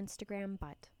active on Instagram,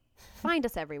 but find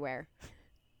us everywhere.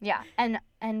 Yeah, and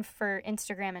for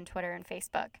Instagram and Twitter and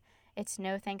Facebook, it's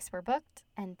No Thanks We're Booked,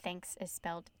 and thanks is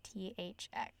spelled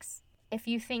THX. If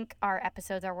you think our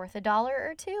episodes are worth $1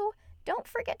 or $2, don't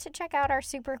forget to check out our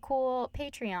super cool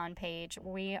Patreon page.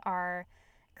 We are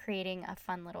creating a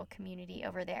fun little community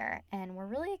over there, and we're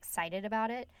really excited about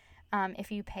it.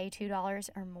 If you pay $2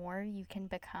 or more, you can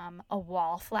become a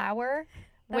wallflower.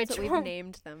 That's what we've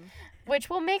named them. Which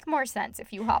will make more sense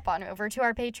if you hop on over to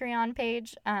our Patreon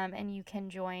page, and you can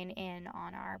join in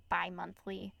on our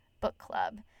bi-monthly book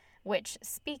club. Which,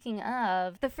 speaking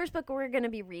of... The first book we're going to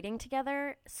be reading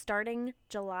together, starting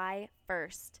July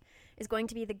 1st, is going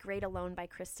to be The Great Alone by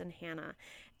Kristen Hanna.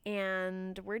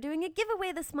 And we're doing a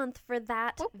giveaway this month for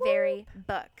that very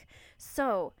book.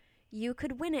 So, you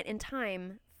could win it in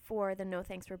time for the No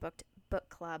Thanks We're Booked book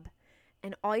club.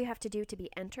 And all you have to do to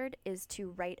be entered is to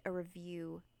write a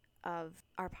review of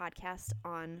our podcast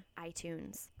on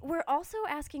iTunes. We're also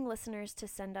asking listeners to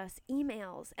send us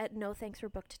emails at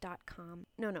nothankswerbooked.com.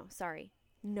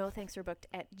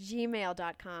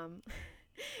 nothankswerbooked@gmail.com.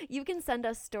 You can send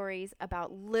us stories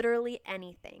about literally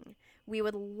anything. We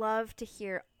would love to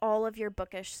hear all of your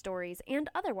bookish stories and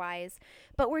otherwise,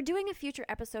 but we're doing a future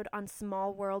episode on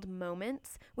small world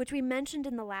moments, which we mentioned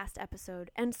in the last episode,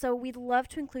 and so we'd love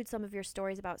to include some of your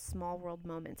stories about small world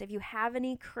moments. If you have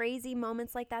any crazy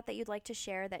moments like that you'd like to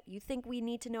share that you think we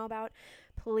need to know about,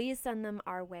 please send them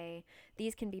our way.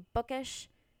 These can be bookish,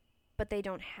 but they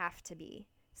don't have to be.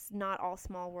 Not all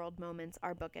small world moments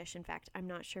are bookish. In fact, I'm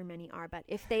not sure many are, but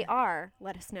if they are,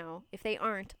 let us know. If they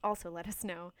aren't, also let us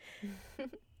know.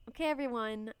 Okay,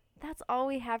 everyone, that's all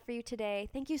we have for you today.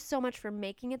 Thank you so much for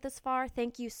making it this far.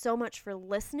 Thank you so much for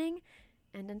listening.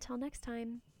 And until next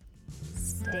time,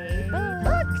 stay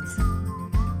booked.